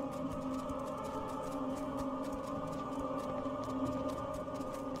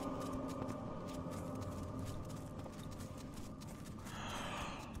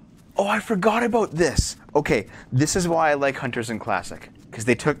 Oh, I forgot about this. Okay, this is why I like Hunters in Classic, because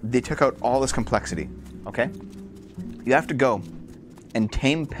they took out all this complexity. Okay, you have to go and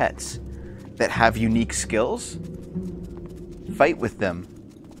tame pets that have unique skills. Fight with them,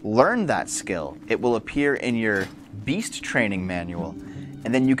 learn that skill. It will appear in your beast training manual,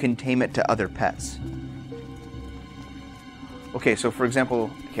 and then you can tame it to other pets. Okay, so for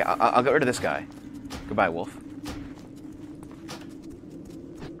example, okay, I'll get rid of this guy. Goodbye, wolf.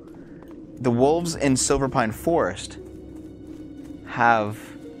 The wolves in Silverpine Forest have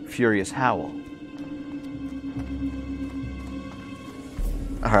Furious Howl.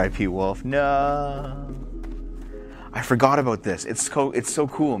 R.I.P. Wolf. No. I forgot about this. It's so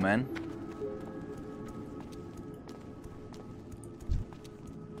cool, man.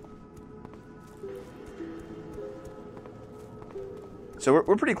 So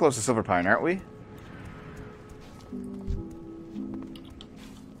we're pretty close to Silverpine, aren't we?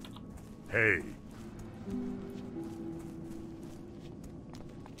 Hey.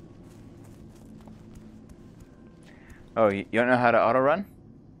 Oh, you don't know how to auto-run?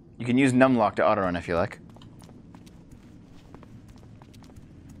 You can use numlock to auto-run if you like.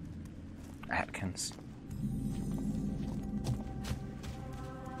 Atkins.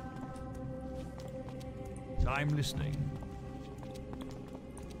 I'm listening.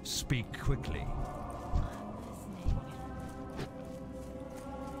 Speak quickly.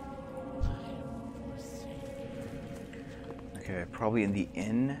 Okay, probably in the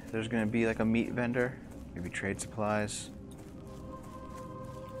inn there's gonna be like a meat vendor. Maybe trade supplies.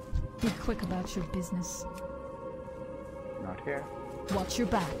 Be quick about your business. Not here. Watch your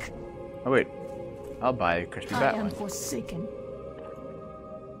back. Oh wait. I'll buy a crispy I am batwing. forsaken.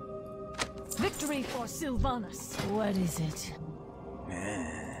 Victory for Sylvanas. What is it?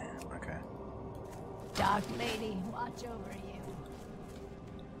 Okay. Dark Lady, watch over you.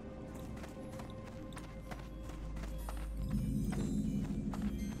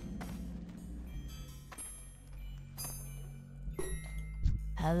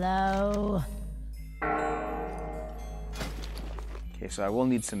 Hello? Okay, so I will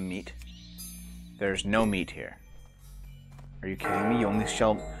need some meat. There's no meat here. Are you kidding me? You only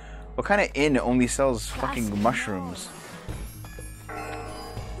sell... What kind of inn only sells fucking mushrooms?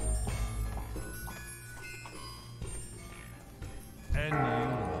 And you.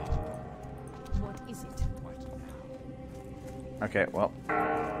 What is it? Okay, well...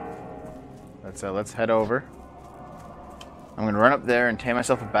 Let's head over. I'm gonna run up there and tame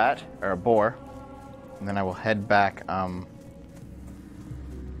myself a bat, or a boar. And then I will head back,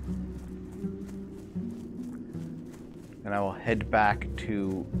 Then I will head back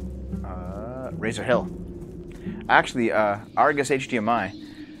to Razor Hill. Actually, Argus HDMI,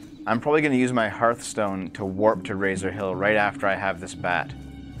 I'm probably going to use my Hearthstone to warp to Razor Hill right after I have this bat.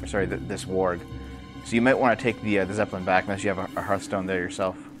 Or sorry, this warg. So you might want to take the Zeppelin back unless you have a Hearthstone there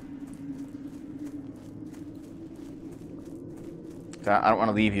yourself. So I don't want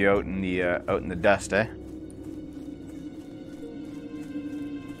to leave you out in the dust, eh?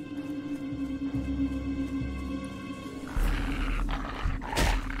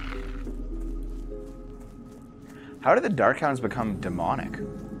 How did the Darkhounds become demonic?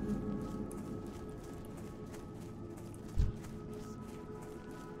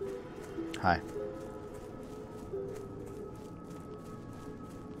 Hi.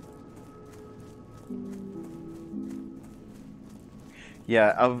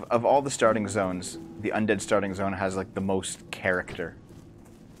 Yeah, of all the starting zones, the undead starting zone has like the most character.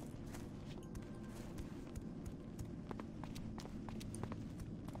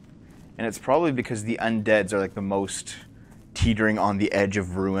 And it's probably because the undeads are like the most teetering on the edge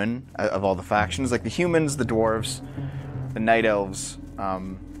of ruin of all the factions. Like the humans, the dwarves, the night elves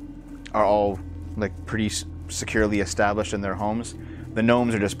are all like pretty securely established in their homes. The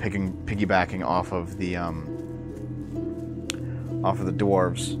gnomes are just piggybacking off of the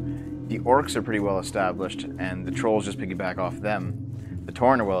dwarves. The orcs are pretty well established, and the trolls just piggyback off them. The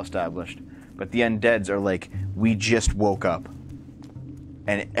Tauren are well established, But the undeads are like, we just woke up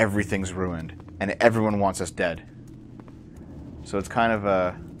and everything's ruined and everyone wants us dead. So it's kind of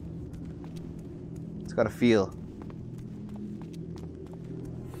a... It's got a feel.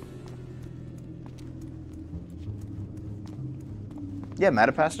 Yeah,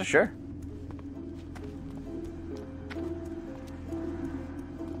 Matapasta, sure.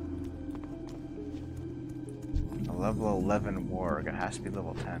 A level 11 warg. It has to be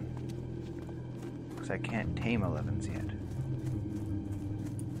level 10. Because I can't tame 11s yet.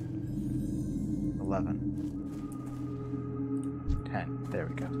 11. 10. There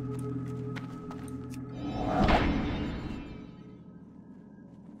we go.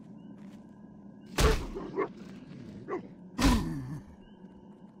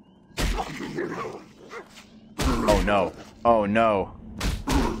 Oh no. Oh no.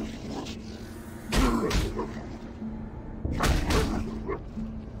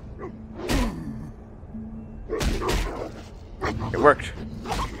 It worked.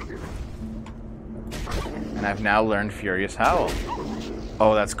 And I've now learned Furious Howl.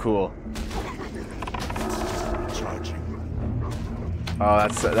 Oh, that's cool. Oh,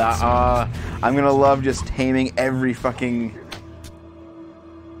 that's I'm gonna love just taming every fucking...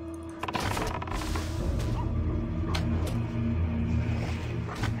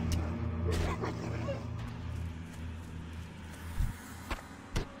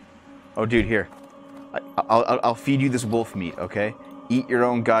 Oh, dude, here. I'll feed you this wolf meat, okay? Eat your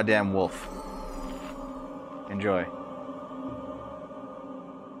own goddamn wolf. Enjoy.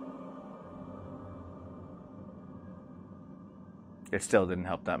 It still didn't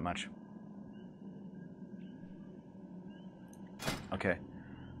help that much. Okay.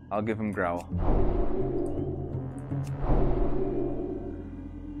 I'll give him growl.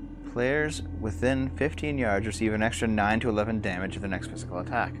 Players within 15 yards receive an extra 9 to 11 damage of the next physical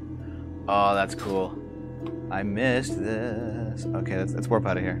attack. Oh, that's cool. I missed this. Okay, let's warp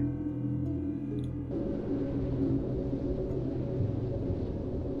out of here.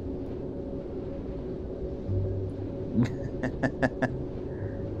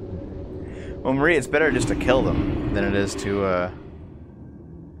 Well, Marie, it's better just to kill them than it is to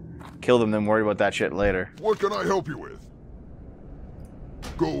kill them than worry about that shit later. What can I help you with?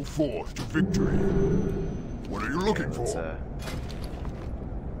 Go forth to victory. What are you looking for? Let's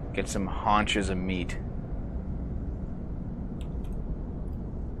get some haunches of meat.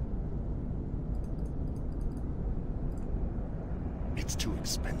 It's too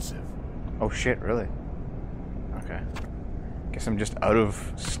expensive. Oh shit, really? Okay. Guess I'm just out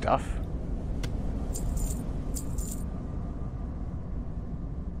of stuff.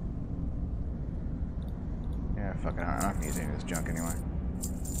 Yeah, fucking I'm not gonna use any of this junk anyway.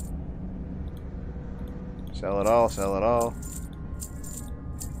 Sell it all, sell it all.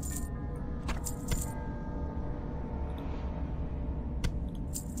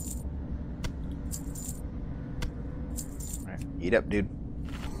 Alright, eat up, dude.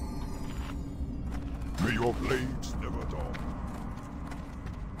 May your blades never dull.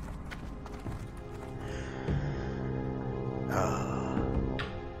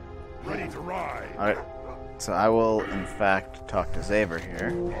 Ready to ride. Alright, so I will, in fact, talk to Xaver here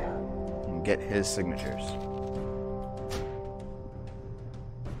and get his signatures.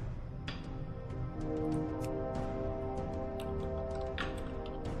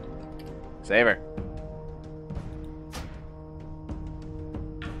 Xaver.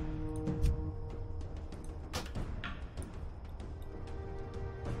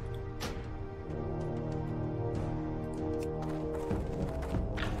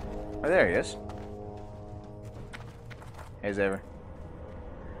 Oh, there he is. Hey, Xaver.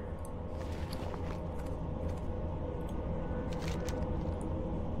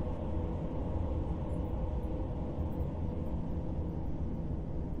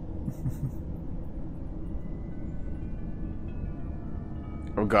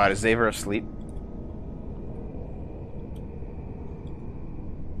 Oh god, is Xaver asleep?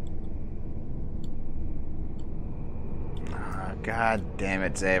 Oh, god damn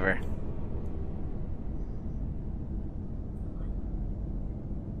it, Xaver.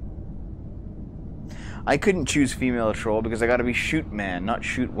 I couldn't choose female troll because I gotta be shoot man, not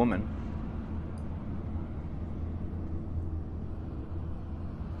shoot woman.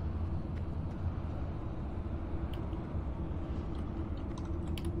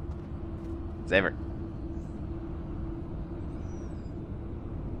 Xaver.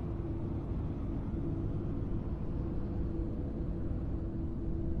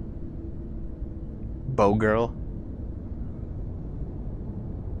 Bow girl.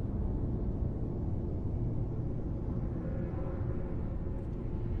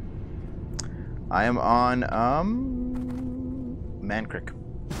 I am on, Mancrick.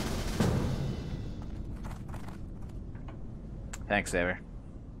 Thanks, Saber.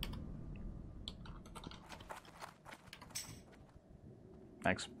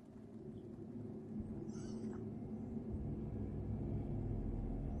 Thanks.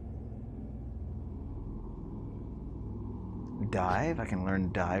 Dive? I can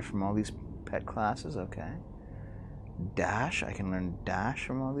learn dive from all these pet classes, okay. Dash? I can learn dash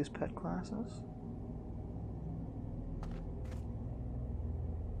from all these pet classes.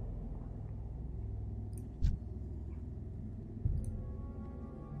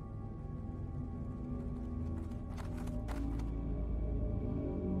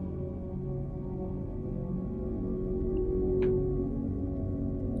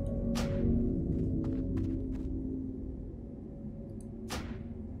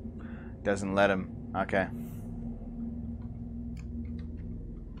 Doesn't let him. Okay.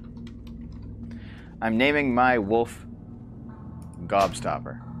 I'm naming my wolf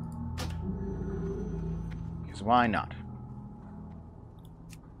Gobstopper. Because why not?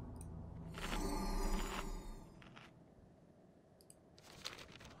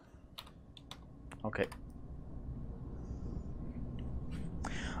 Okay.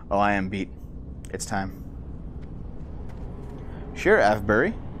 Oh, I am beat. It's time. Sure,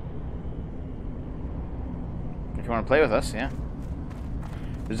 Avbury. If you want to play with us, yeah.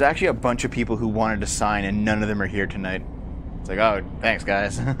 There's actually a bunch of people who wanted to sign and none of them are here tonight. It's like, oh, thanks,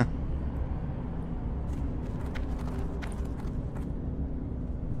 guys. I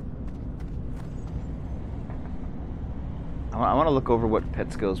want to look over what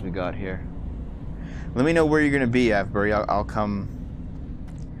pet skills we got here. Let me know where you're going to be, Avbury. I'll come.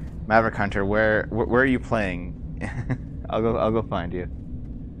 Maverick Hunter, where are you playing? I'll go find you.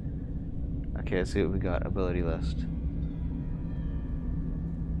 Okay, let's see what we got. Ability list.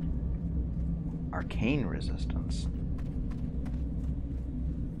 Arcane resistance.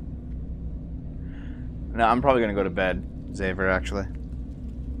 No, I'm probably gonna go to bed, Xavier, actually.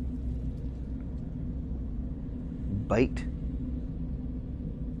 Bite.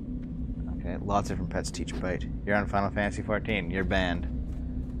 Okay, lots of different pets teach bite. You're on Final Fantasy XIV. You're banned.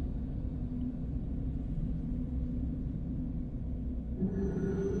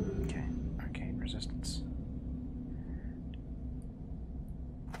 Okay, arcane resistance.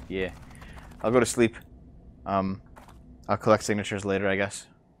 Yeah. I'll go to sleep. I'll collect signatures later, I guess.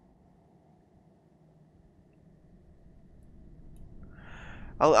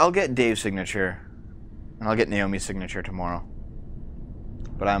 I'll get Dave's signature, and I'll get Naomi's signature tomorrow.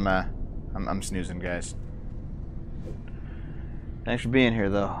 But I'm snoozing, guys. Thanks for being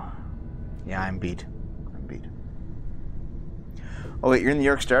here, though. Yeah, I'm beat. I'm beat. Oh wait, you're in the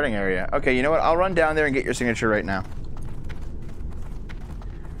York starting area. Okay, you know what? I'll run down there and get your signature right now.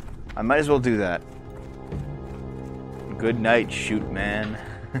 I might as well do that. Good night, shoot man.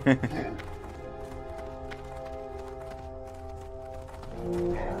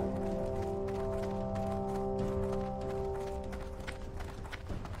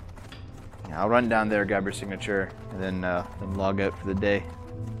 Yeah, I'll run down there, grab your signature, and then log out for the day.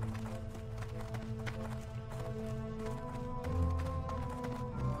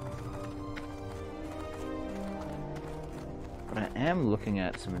 But I am looking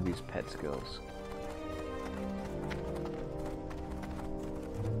at some of these pet skills.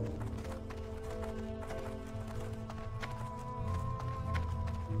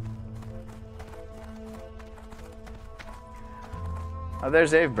 Oh,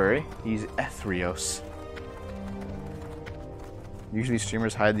 there's Avebury. He's Ethrios. Usually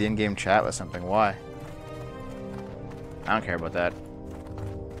streamers hide the in-game chat with something. Why? I don't care about that.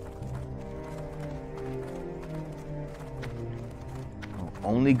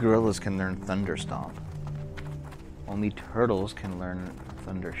 Only gorillas can learn Thunder Stomp. Only turtles can learn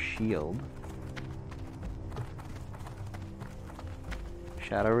Thunder Shield.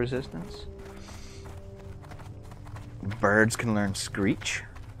 Shadow Resistance. Birds can learn Screech.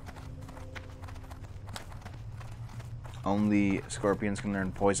 Only scorpions can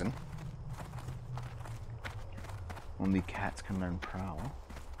learn Poison. Only cats can learn Prowl.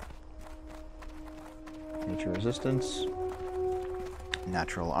 Nature Resistance.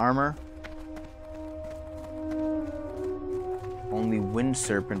 Natural Armor. Only wind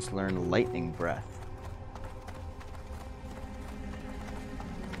serpents learn Lightning Breath.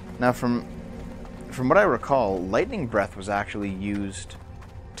 Now from what I recall, Lightning Breath was actually used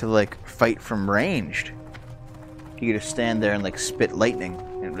to like fight from ranged. You could just stand there and like spit lightning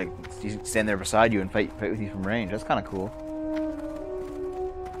and like stand there beside you and fight with you from range. That's kind of cool.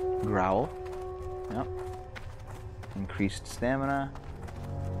 Growl. Yep. Increased stamina.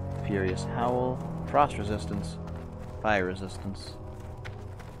 Furious Howl, Frost Resistance, Fire Resistance,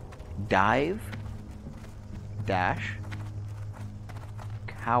 Dive, Dash,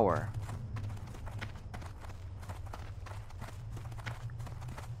 Cower,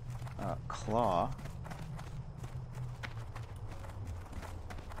 Claw,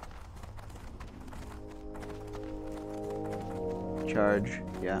 Charge,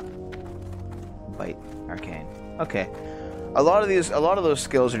 yeah, Bite, Arcane. Okay. A lot of those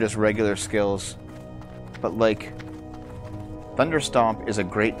skills are just regular skills, but like Thunderstomp is a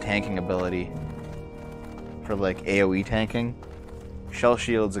great tanking ability for like AoE tanking. Shell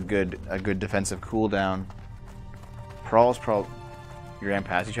Shield's a good defensive cooldown. Prawl's you ran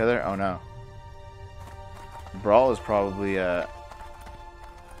past each other? Oh no. Brawl is probably what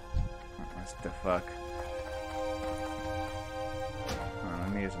the fuck? Oh,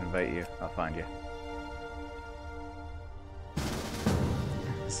 let me just invite you. I'll find you.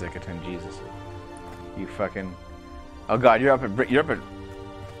 Zikaton, Jesus. You fucking... Oh god, you're up at...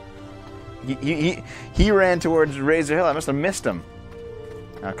 He ran towards Razor Hill. I must have missed him.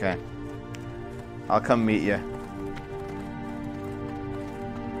 Okay. I'll come meet you.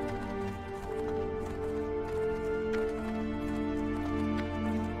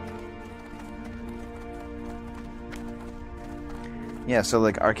 Yeah, so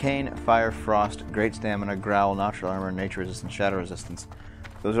like Arcane, Fire, Frost, Great Stamina, Growl, Natural Armor, Nature Resistance, Shadow Resistance.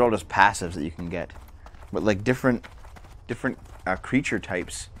 Those are all just passives that you can get. But like different creature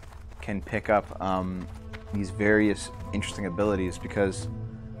types can pick up these various interesting abilities, because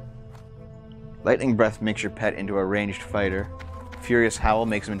Lightning Breath makes your pet into a ranged fighter. Furious Howl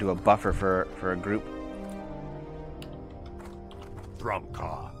makes him into a buffer for a group.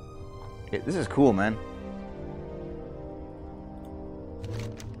 Thrumcar. This is cool, man.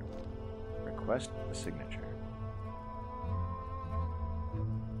 Request a signature.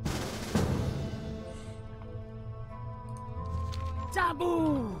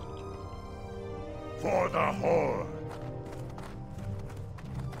 Taboo! For the Horde.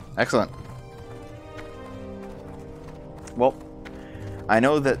 Excellent. Well, I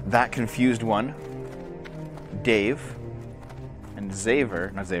know that confused one, Dave, and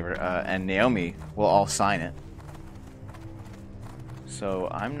and Naomi will all sign it. So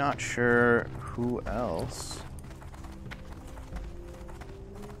I'm not sure who else.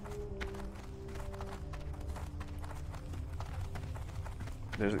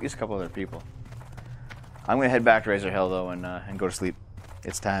 There's at least a couple other people. I'm gonna head back to Razor Hill though and go to sleep.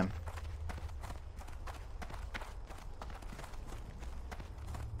 It's time.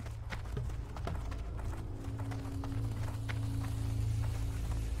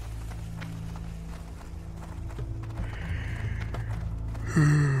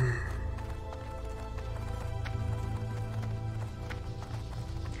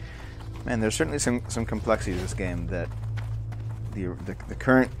 Man, there's certainly some complexity to this game that the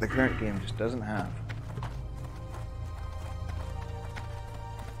current game just doesn't have.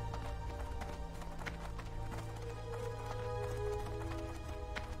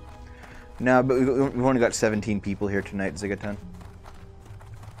 No, but we've only got 17 people here tonight, Zikaton.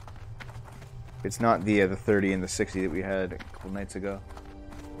 It's not the 30 and the 60 that we had a couple nights ago.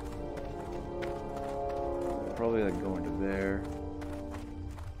 Probably like go into there.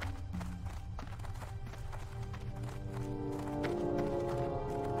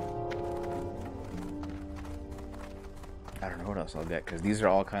 I don't know what else I'll get, because these are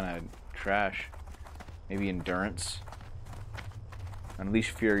all kind of trash. Maybe Endurance. Unleash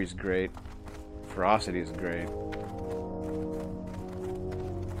Fury is great. Ferocity is great.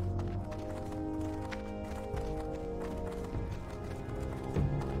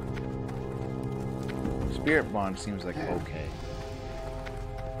 Spirit Bond seems like okay.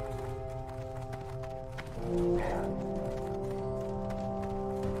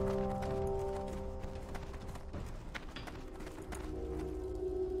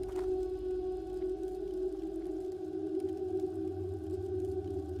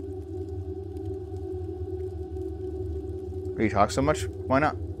 You talk so much? Why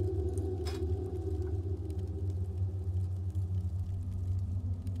not?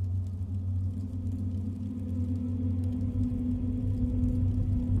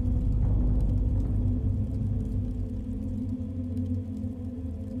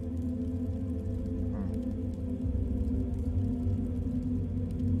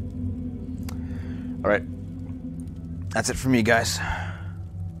 Alright. That's it for me, guys.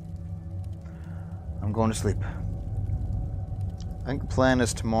 I'm going to sleep. I think the plan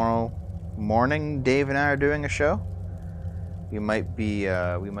is tomorrow morning Dave and I are doing a show. We might be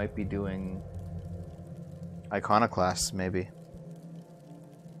doing Iconoclasts maybe.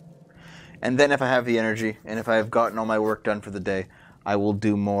 And then if I have the energy, and if I have gotten all my work done for the day, I will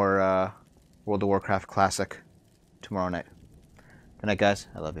do more World of Warcraft Classic tomorrow night. Good night, guys.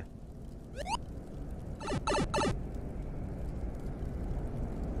 I love you.